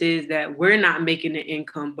difference is that we're not making the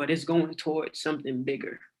income, but it's going towards something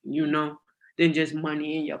bigger, than just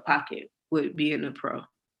money in your pocket with being a pro.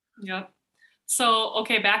 Yep. So,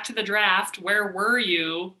 okay, back to the draft. Where were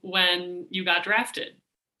you when you got drafted?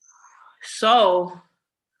 So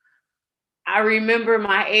I remember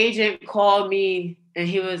my agent called me and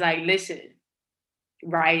he was like, listen,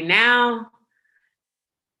 right now,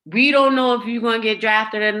 we don't know if you're going to get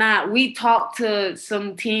drafted or not. We talked to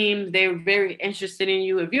some teams. They're very interested in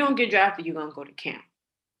you. If you don't get drafted, you're going to go to camp.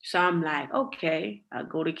 So I'm like, okay, I'll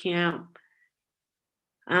go to camp.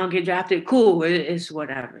 I don't get drafted. Cool. It's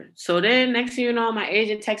whatever. So then next thing you know, my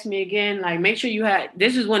agent texts me again, like, make sure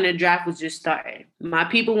this is when the draft was just starting. My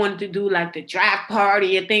people wanted to do like the draft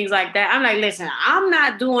party and things like that. I'm like, listen, I'm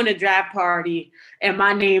not doing a draft party and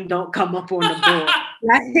my name don't come up on the board.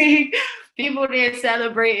 Like, people there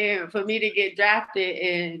celebrating for me to get drafted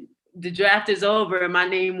and the draft is over and my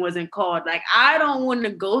name wasn't called. Like, I don't want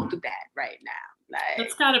to go through that right now. Like,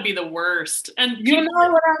 that's got to be the worst. And you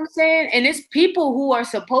know what I'm saying? And it's people who are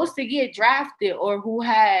supposed to get drafted or who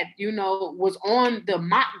had, was on the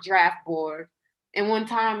mock draft board. And one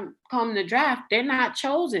time come the draft, they're not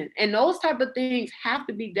chosen. And those type of things have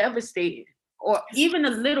to be devastating or even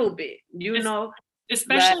a little bit, you know.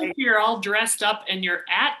 Especially if you're all dressed up and you're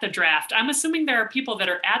at the draft. I'm assuming there are people that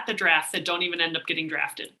are at the draft that don't even end up getting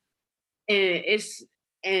drafted.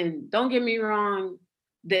 And don't get me wrong,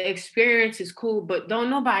 the experience is cool, but don't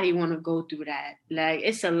nobody want to go through that. Like,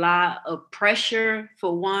 it's a lot of pressure,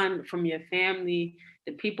 for one, from your family.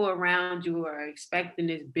 The people around you are expecting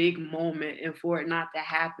this big moment, and for it not to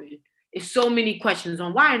happen, it's so many questions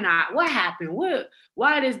on why not, what happened,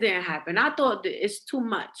 why this didn't happen. I thought that it's too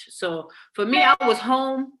much. So for me, I was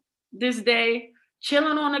home this day,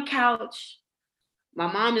 chilling on the couch.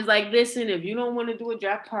 My mom is like, listen, if you don't want to do a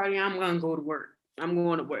draft party, I'm going to go to work. I'm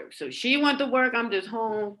going to work. So she went to work. I'm just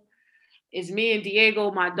home. It's me and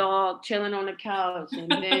Diego, my dog, chilling on the couch.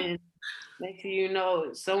 And then next thing you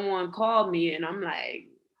know, someone called me, and I'm like,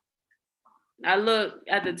 I look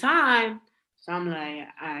at the time. So I'm like,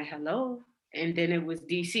 hello. And then it was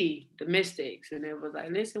DC, the Mystics. And it was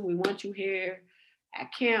like, listen, we want you here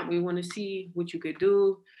at camp. We want to see what you could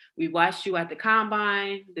do. We watched you at the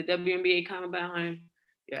combine, the WNBA combine.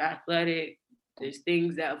 You're athletic. There's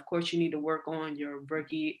things that, of course, you need to work on. You're a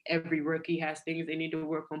rookie. Every rookie has things they need to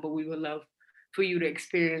work on, but we would love for you to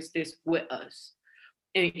experience this with us.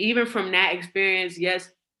 And even from that experience,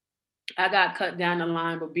 yes, I got cut down the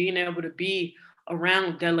line, but being able to be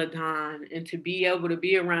around Della Don and to be able to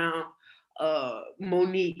be around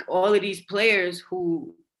Monique, all of these players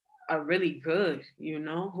who are really good, you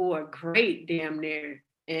know, who are great damn near.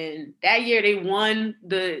 And that year they won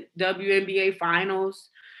the WNBA finals.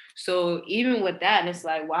 So even with that, it's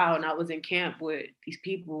like, wow. And I was in camp with these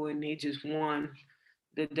people and they just won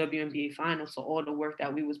the WNBA finals. So all the work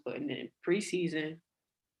that we was putting in preseason,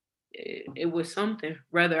 it was something.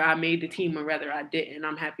 Whether I made the team or whether I didn't,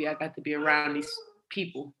 I'm happy I got to be around these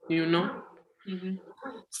people, you know? Mm-hmm.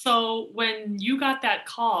 So when you got that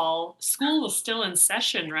call, school was still in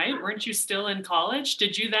session, right? Weren't you still in college?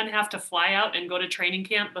 Did you then have to fly out and go to training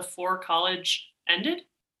camp before college ended?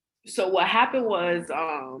 So what happened was,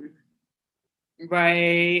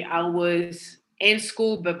 right, I was in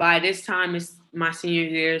school, but by this time it's my senior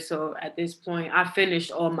year. So at this point, I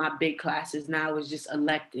finished all my big classes. Now it's just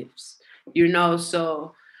electives, you know?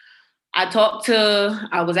 So I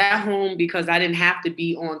was at home because I didn't have to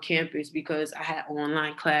be on campus because I had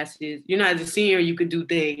online classes. You know, as a senior, you could do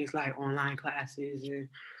things like online classes and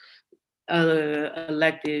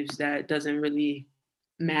electives that doesn't really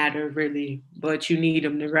matter really, but you need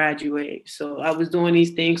them to graduate. So I was doing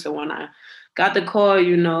these things. So when I got the call,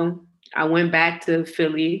 you know, I went back to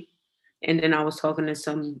Philly and then I was talking to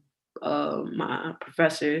some my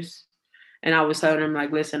professors and I was telling them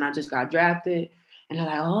like, listen, I just got drafted. And they're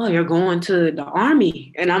like, oh, you're going to the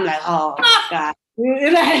Army. And I'm like, oh God.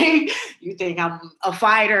 Like, you think I'm a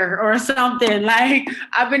fighter or something? Like,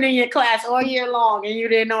 I've been in your class all year long and you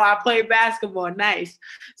didn't know I played basketball. Nice.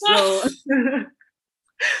 So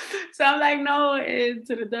so I'm like, no, and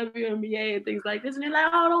to the WNBA and things like this. And they're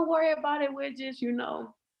like, oh, don't worry about it. We're just, you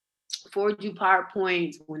know, forward you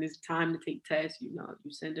PowerPoints when it's time to take tests, you know,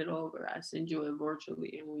 you send it over. I send you it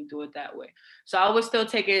virtually and we do it that way. So I was still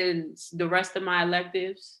taking the rest of my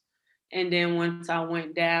electives. And then once I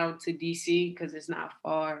went down to DC, because it's not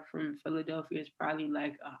far from Philadelphia, it's probably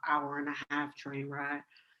like an hour and a half train ride.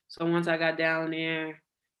 So once I got down there,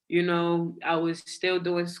 you know, I was still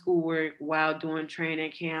doing schoolwork while doing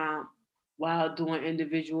training camp, while doing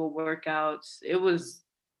individual workouts. It was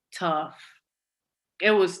tough.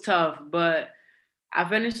 It was tough, but I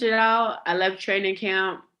finished it out. I left training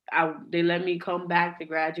camp. They let me come back to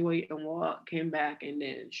graduate and walk, came back, and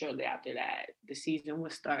then shortly after that, the season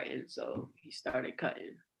was starting. So he started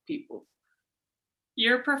cutting people.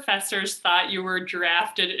 Your professors thought you were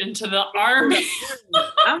drafted into the Army.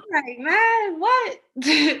 I'm like, man, what?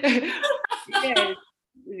 Yeah,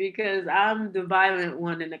 because I'm the violent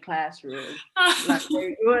one in the classroom.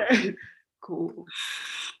 Like, cool.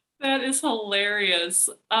 That is hilarious.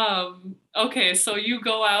 Okay, so you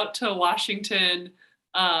go out to Washington,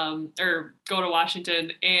 or go to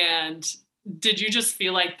Washington, and did you just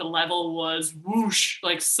feel like the level was whoosh,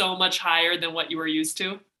 like so much higher than what you were used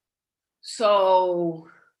to? So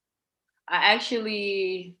I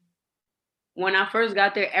actually, when I first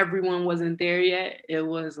got there, everyone wasn't there yet. It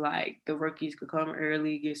was like the rookies could come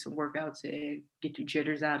early, get some workouts in, get your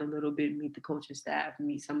jitters out a little bit, meet the coaching staff,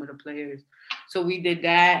 meet some of the players. So we did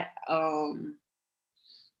that. I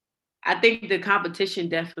think the competition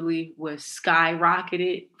definitely was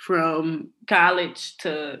skyrocketed from college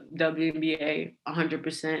to WNBA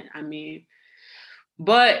 100%. I mean,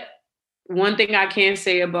 but one thing I can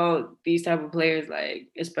say about these type of players, like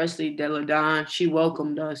especially Della Don, she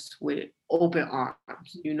welcomed us with open arms,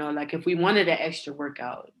 like if we wanted an extra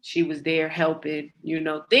workout, she was there helping,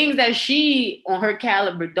 things that she on her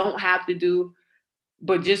caliber don't have to do,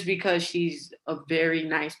 but just because she's a very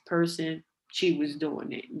nice person, she was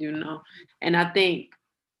doing it, and I think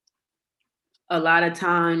a lot of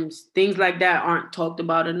times things like that aren't talked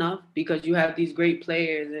about enough because you have these great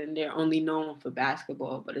players and they're only known for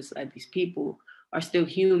basketball, but it's like these people are still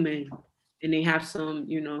human and they have some,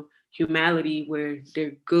 humanity where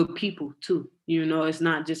they're good people too. It's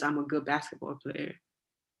not just I'm a good basketball player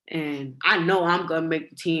and I know I'm gonna make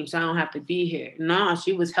the team, so I don't have to be here. No,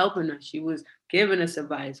 she was helping us. She was giving us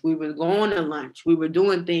advice. We were going to lunch. We were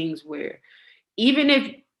doing things where even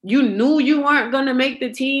if you knew you weren't gonna make the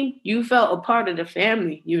team, you felt a part of the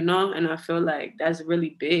family, and I feel like that's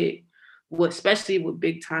really big. Especially with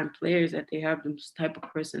big time players that they have those type of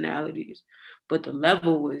personalities. But the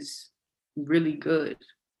level was really good.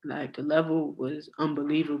 Like the level was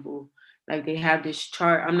unbelievable. Like they have this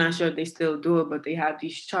chart. I'm not sure if they still do it, but they have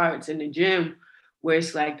these charts in the gym where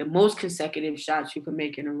it's like the most consecutive shots you can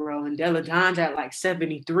make in a row. And Della Don's at like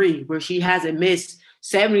 73, where she hasn't missed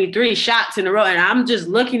 73 shots in a row. And I'm just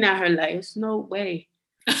looking at her like, it's no way.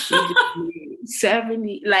 She just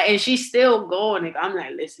 70. Like, and she's still going. Like, I'm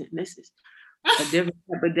like, listen, this is a different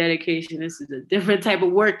type of dedication. This is a different type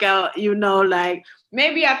of workout, like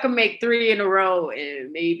maybe I can make 3 in a row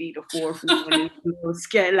and maybe the 4th one is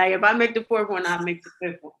scared. Like if I make the 4th one, I'll make the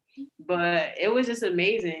 5th one. But it was just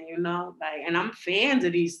amazing, like, and I'm fans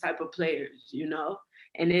of these type of players,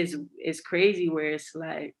 and it's crazy where it's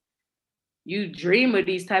like you dream of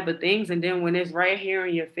these type of things and then when it's right here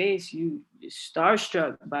in your face, you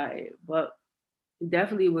starstruck by it. But it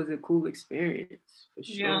definitely was a cool experience for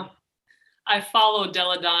sure. Yeah. I follow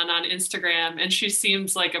Della Don on Instagram and she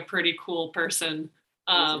seems like a pretty cool person.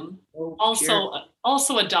 Also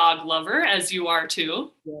a dog lover, as you are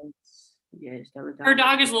too. Yes. Her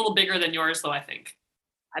dog is a little bigger than yours, though, I think.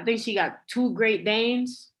 I think she got 2 Great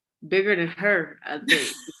Danes bigger than her, I think.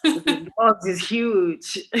 The dog is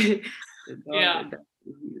huge. Yeah.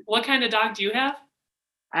 What kind of dog do you have?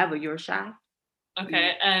 I have a Yorkshire.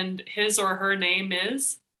 Okay, and his or her name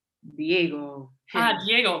is? Diego.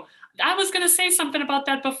 Diego. I was going to say something about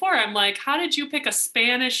that before. I'm like, how did you pick a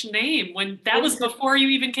Spanish name when that was before you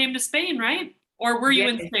even came to Spain, right? Or were you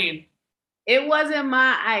in Spain? It wasn't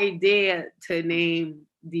my idea to name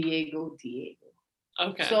Diego.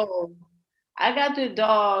 Okay. So I got the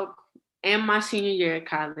dog in my senior year at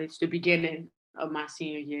college, the beginning of my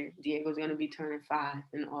senior year. Diego's going to be turning 5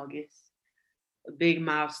 in August. A big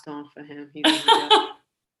milestone for him.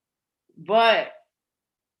 But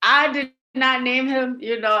I did not name him.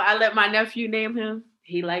 I let my nephew name him.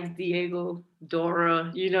 He likes Diego,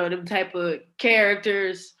 Dora, them type of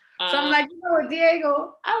characters. So I'm like, what,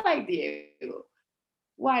 Diego? I like Diego.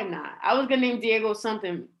 Why not? I was going to name Diego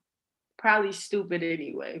something probably stupid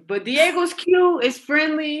anyway. But Diego's cute. It's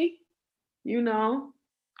friendly. He's not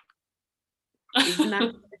like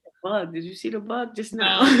a bug. Did you see the bug just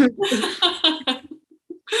now?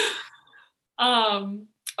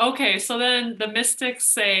 Okay, so then the Mystics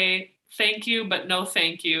say thank you, but no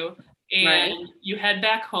thank you. And you head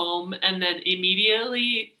back home, and then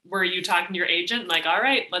immediately were you talking to your agent like, all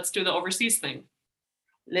right, let's do the overseas thing?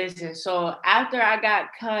 Listen, so after I got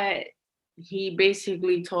cut, he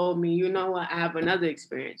basically told me, you know what, I have another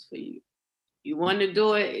experience for you. You want to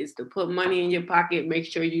do it, is to put money in your pocket, make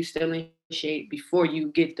sure you're still in shape before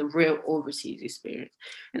you get the real overseas experience.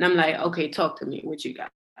 And I'm like, okay, talk to me. What you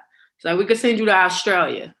got? He's like, we could send you to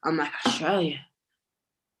Australia. I'm like, Australia?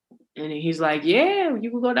 And he's like, yeah, you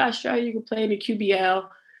can go to Australia. You can play in the QBL.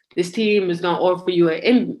 This team is going to offer you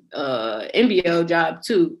an NBL job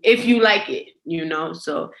too, if you like it,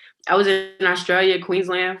 So I was in Australia,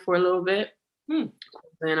 Queensland for a little bit.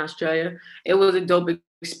 Queensland, Australia. It was a dope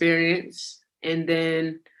experience. And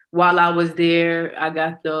then while I was there, I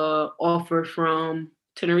got the offer from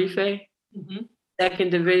Tenerife, 2nd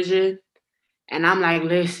division. And I'm like,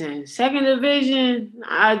 listen, 2nd division,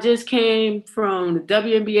 I just came from the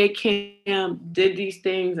WNBA camp, did these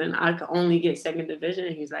things, and I could only get 2nd division.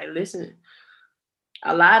 And he's like, listen,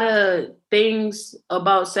 a lot of things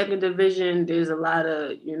about 2nd division, there's a lot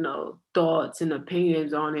of, thoughts and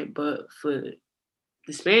opinions on it. But for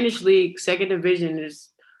the Spanish league, 2nd division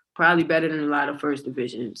is probably better than a lot of 1st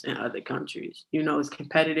divisions in other countries. It's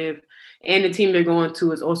competitive. And the team they're going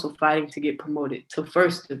to is also fighting to get promoted to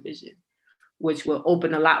 1st division, which will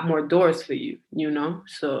open a lot more doors for you,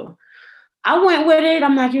 So I went with it.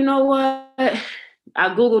 I'm like, you know what? I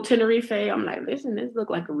Googled Tenerife. I'm like, listen, this look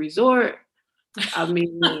like a resort. I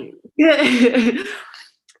mean,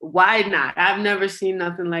 why not? I've never seen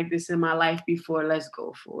nothing like this in my life before. Let's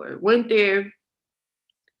go for it. Went there,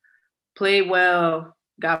 played well,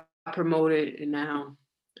 got promoted, and now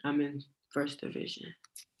I'm in first division.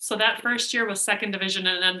 So that first year was second division,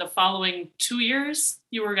 and then the following 2 years,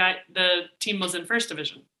 the team was in first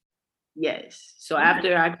division. Yes. So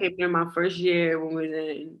after I came there my first year when we was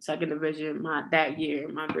in second division, my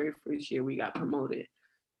very first year, we got promoted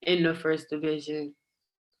in the first division.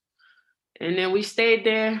 And then we stayed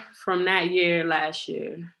there from that year last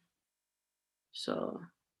year. So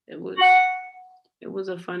it was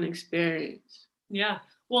a fun experience. Yeah.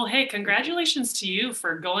 Well, hey, congratulations to you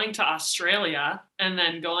for going to Australia and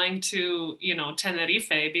then going to,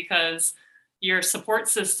 Tenerife, because your support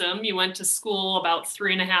system, you went to school about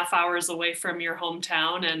 3.5 hours away from your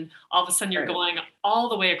hometown, and all of a sudden you're going all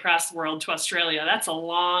the way across the world to Australia. That's a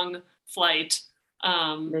long flight. So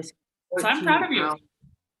I'm proud of you.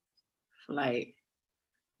 Flight.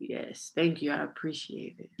 Yes. Thank you. I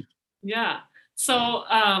appreciate it. Yeah. So,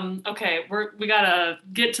 okay, we gotta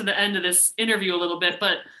get to the end of this interview a little bit,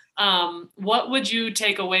 but what would you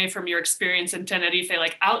take away from your experience in Tenerife,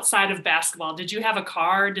 like outside of basketball? Did you have a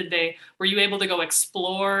car? Were you able to go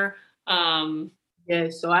explore? Yeah,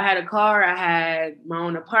 so I had a car, I had my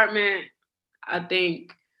own apartment. I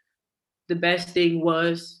think the best thing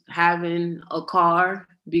was having a car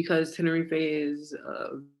because Tenerife is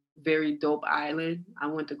a very dope island. I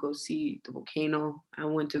went to go see the volcano. I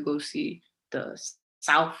went to go see the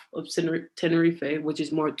south of Tenerife, which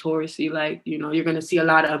is more touristy. Like, you're going to see a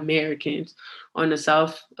lot of Americans on the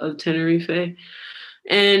south of Tenerife.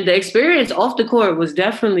 And the experience off the court was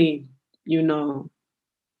definitely,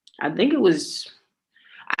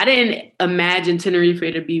 I didn't imagine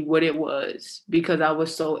Tenerife to be what it was because I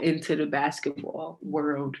was so into the basketball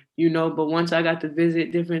world, but once I got to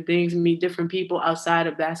visit different things, meet different people outside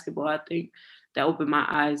of basketball, I think that opened my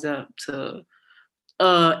eyes up to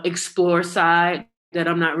explore side that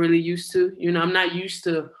I'm not really used to. I'm not used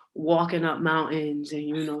to walking up mountains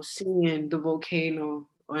and, seeing the volcano,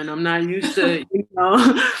 and I'm not used to,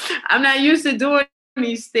 I'm not used to doing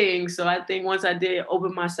these things. So I think once I did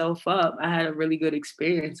open myself up, I had a really good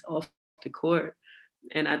experience off the court.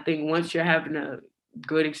 And I think once you're having a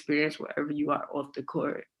good experience wherever you are off the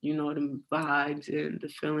court, the vibes and the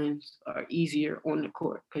feelings are easier on the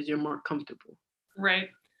court because you're more comfortable. Right.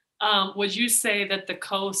 Would you say that the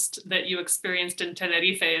coast that you experienced in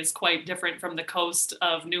Tenerife is quite different from the coast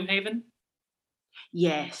of New Haven?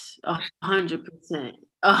 Yes, 100%.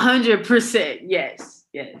 100%. Yes.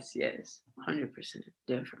 100%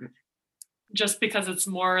 different. Just because it's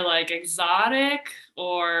more like exotic,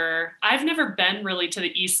 or I've never been really to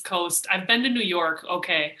the East Coast. I've been to New York,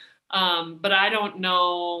 okay, but I don't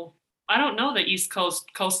know the East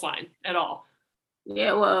Coast coastline at all.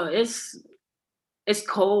 Yeah, well, it's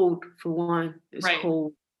cold for one. It's right.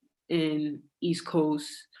 Cold in East Coast.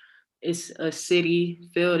 It's a city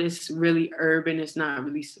filled. It's really urban. It's not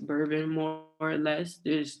really suburban, more or less.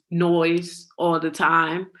 There's noise all the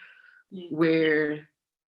time where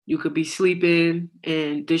you could be sleeping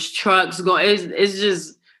and there's trucks going. It's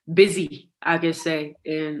just busy, I could say.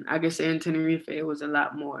 And I could say in Tenerife, it was a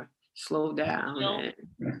lot more slowed down.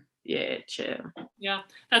 Chill. Yeah,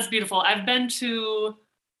 that's beautiful. I've been to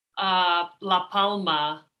La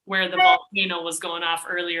Palma, where the volcano was going off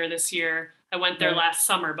earlier this year. I went there last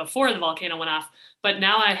summer before the volcano went off, but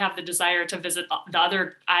now I have the desire to visit the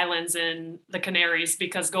other islands in the Canaries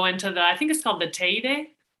because going to I think it's called the Teide,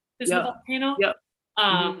 is the volcano. Yep.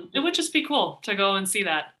 It would just be cool to go and see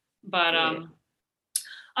that. But all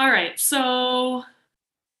right, so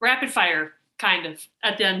rapid fire, kind of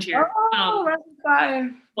at the end here. Rapid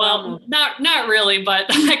fire. Well, not really, but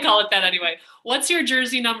I call it that anyway. What's your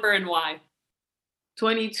jersey number and why?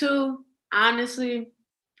 22. Honestly,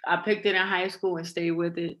 I picked it in high school and stayed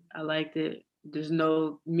with it. I liked it. There's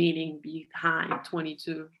no meaning behind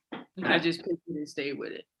 22. Okay. I just picked it and stayed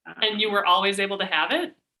with it. And you were always able to have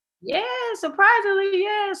it? Yeah, surprisingly,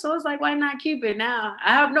 yeah. So it's like, why not keep it now?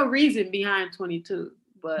 I have no reason behind 22.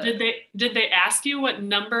 But did they ask you what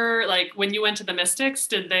number, like when you went to the Mystics,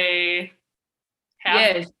 did they have?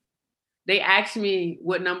 Yes, they asked me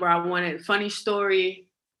what number I wanted. Funny story,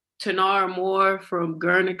 Tanara Moore from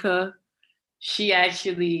Guernica, she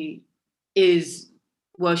actually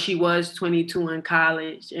she was 22 in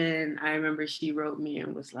college. And I remember she wrote me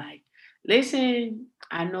and was like, listen,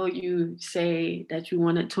 I know you say that you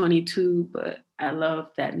wanted 22, but I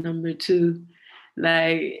love that number too.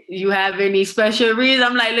 Like, you have any special reason?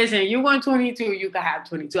 I'm like, listen, you want 22, you can have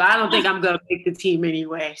 22. I don't think I'm going to make the team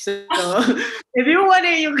anyway. So if you want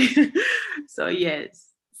it, you can. So, yes.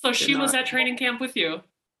 So she was at training camp with you?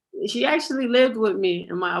 She actually lived with me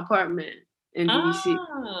in my apartment in DC.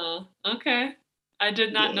 Oh, okay. I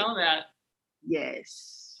did not Yeah. know that.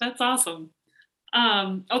 Yes. That's awesome.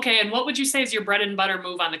 Okay, and what would you say is your bread and butter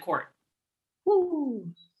move on the court?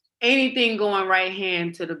 Woo. Anything going right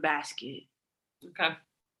hand to the basket. Okay.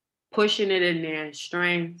 Pushing it in there.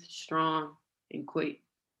 Strength, strong, and quick.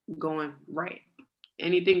 Going right.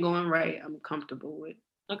 Anything going right, I'm comfortable with.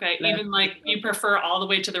 Okay. Left. Even like you prefer all the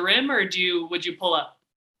way to the rim or would you pull up?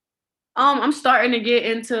 I'm starting to get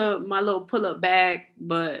into my little pull-up bag,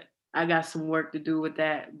 but I got some work to do with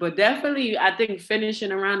that. But definitely, I think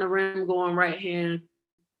finishing around the rim, going right hand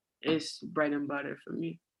is bread and butter for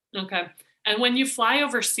me. Okay. And when you fly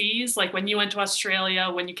overseas, like when you went to Australia,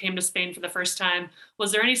 when you came to Spain for the first time,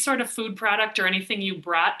 was there any sort of food product or anything you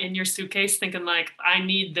brought in your suitcase thinking like, I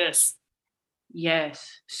need this?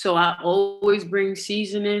 Yes. So I always bring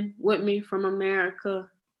seasoning with me from America,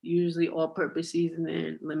 usually all-purpose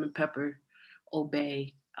seasoning, lemon pepper,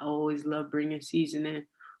 Obey. I always love bringing seasoning.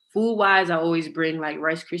 Food-wise, I always bring like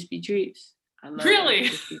Rice Krispie treats. I love Rice Really?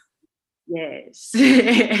 Krispie. Yes.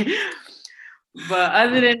 But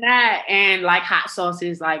other than that, and like hot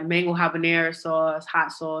sauces, like mango habanero sauce,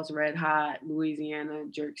 hot sauce, red hot, Louisiana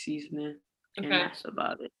jerk seasoning, and Okay. that's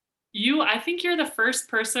about it. I think you're the first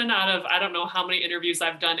person out of, I don't know how many interviews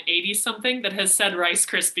I've done, 80 something, that has said Rice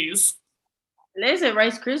Krispies. Listen,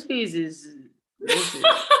 Rice Krispies is listen,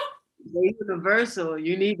 they're universal.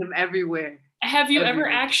 You need them everywhere. Have you ever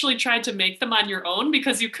Everywhere. actually tried to make them on your own?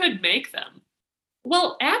 Because you could make them.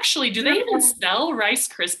 Well, actually, do they even sell Rice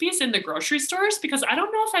Krispies in the grocery stores? Because I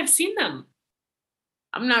don't know if I've seen them.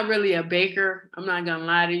 I'm not really a baker. I'm not gonna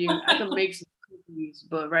lie to you. I can make some cookies,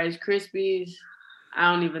 but Rice Krispies,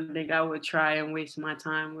 I don't even think I would try and waste my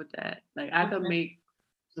time with that. Like I could Okay. make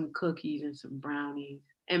some cookies and some brownies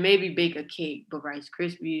and maybe bake a cake, but Rice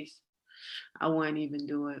Krispies, I wouldn't even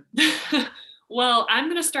do it. Well, I'm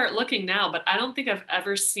going to start looking now, but I don't think I've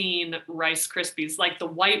ever seen Rice Krispies, like the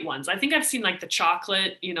white ones. I think I've seen like the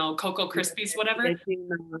chocolate, Cocoa Krispies, whatever,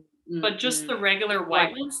 but just the regular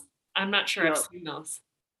white Right. ones, I'm not sure I've Yep. seen those.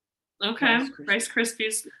 Okay, Rice Krispies. Rice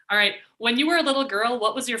Krispies. All right. When you were a little girl,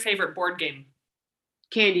 what was your favorite board game?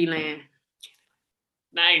 Candyland.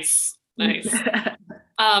 Nice, nice.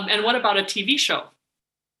 And what about a TV show?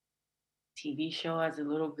 TV show as a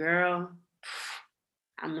little girl.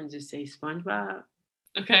 I'm gonna just say SpongeBob.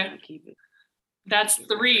 Okay. I keep it. That's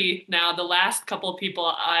 3 now. The last couple of people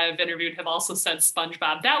I've interviewed have also said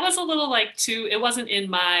SpongeBob. That was a little like too, it wasn't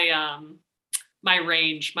in my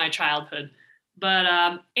range, my childhood.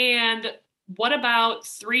 But and what about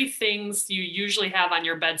 3 things you usually have on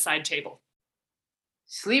your bedside table?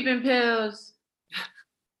 Sleeping pills,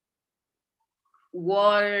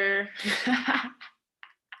 water,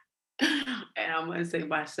 and I'm gonna say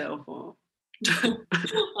my cell phone.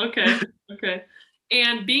 Okay. Okay.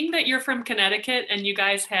 And being that you're from Connecticut and you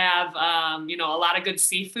guys have a lot of good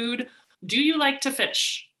seafood, do you like to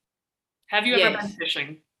fish? Have you ever been Yes,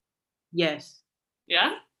 fishing? yes.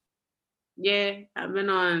 Yeah? Yeah, I've been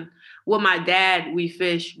on with my dad, we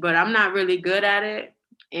fish, but I'm not really good at it.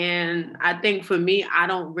 And I think for me, I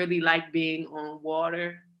don't really like being on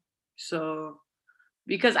water. So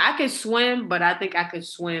because I could swim, but I think I could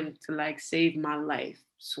swim to like save my life,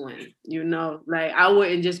 swim, like I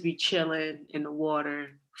wouldn't just be chilling in the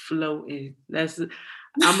water, floating.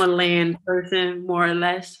 I'm a land person more or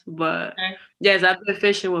less, but Okay. yes, I've been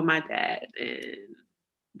fishing with my dad in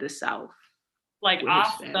the South Like with his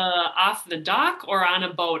off the family. off the dock or on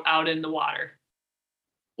a boat out in the water?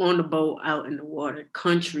 On the boat out in the water,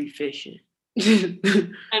 country fishing.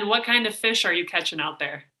 And what kind of fish are you catching out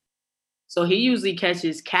there? So he usually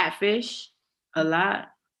catches catfish a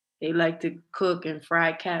lot. They like to cook and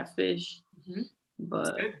fry catfish, Mhm. That's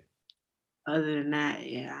but good. other than that,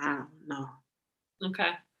 yeah, I don't know.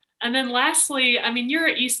 Okay. And then lastly, I mean, you're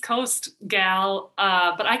an East Coast gal,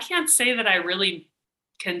 but I can't say that I really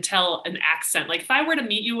can tell an accent. Like if I were to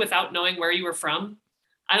meet you without knowing where you were from,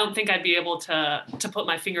 I don't think I'd be able to put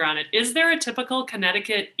my finger on it. Is there a typical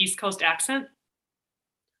Connecticut East Coast accent?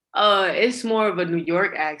 It's more of a New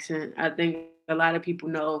York accent. I think a lot of people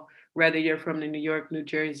know whether you're from the New York, New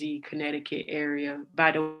Jersey, Connecticut area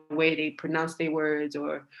by the way they pronounce their words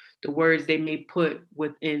or the words they may put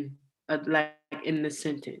within like in the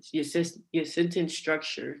sentence. Your sentence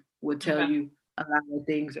structure will tell Okay. you a lot of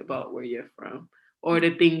things about where you're from or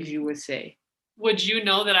the things you would say. Would you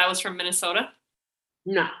know that I was from Minnesota?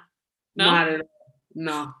 No, No? not at all.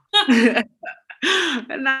 No.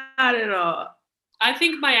 Not at all. I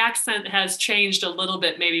think my accent has changed a little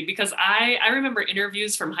bit maybe because I remember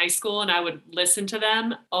interviews from high school and I would listen to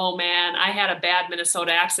them. Oh man, I had a bad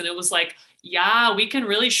Minnesota accent. It was like, yeah, we can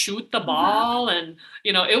really shoot the ball. And,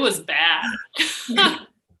 it was bad.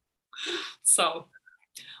 So,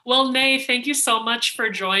 well, Nay, thank you so much for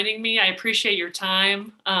joining me. I appreciate your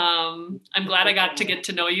time. I'm glad I got to get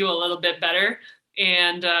to know you a little bit better.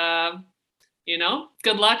 And,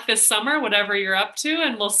 good luck this summer, whatever you're up to.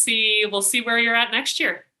 And we'll see where you're at next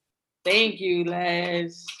year. Thank you,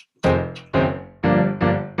 Les.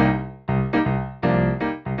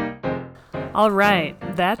 All right,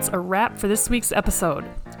 that's a wrap for this week's episode.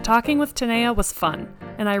 Talking with Tanea was fun,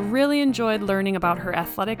 and I really enjoyed learning about her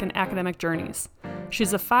athletic and academic journeys.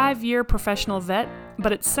 She's a 5-year professional vet,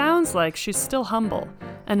 but it sounds like she's still humble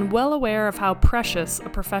and well aware of how precious a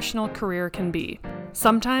professional career can be.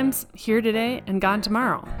 Sometimes here today and gone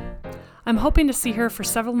tomorrow. I'm hoping to see her for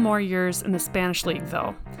several more years in the Spanish League,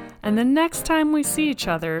 though. And the next time we see each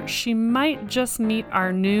other, she might just meet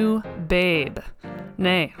our new babe.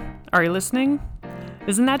 Nay, are you listening?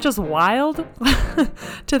 Isn't that just wild?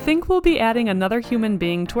 To think we'll be adding another human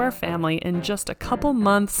being to our family in just a couple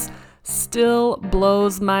months still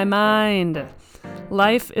blows my mind.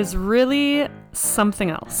 Life is really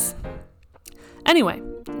something else. Anyway,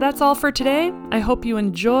 that's all for today. I hope you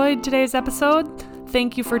enjoyed today's episode.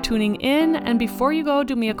 Thank you for tuning in, and before you go,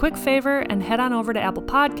 do me a quick favor and head on over to Apple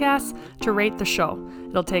Podcasts to rate the show.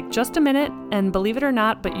 It'll take just a minute, and believe it or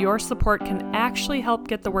not, but your support can actually help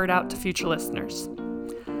get the word out to future listeners.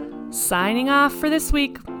 Signing off for this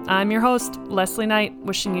week, I'm your host, Leslie Knight,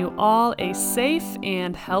 wishing you all a safe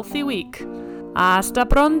and healthy week. Hasta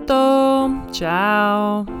pronto.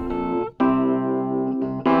 Ciao.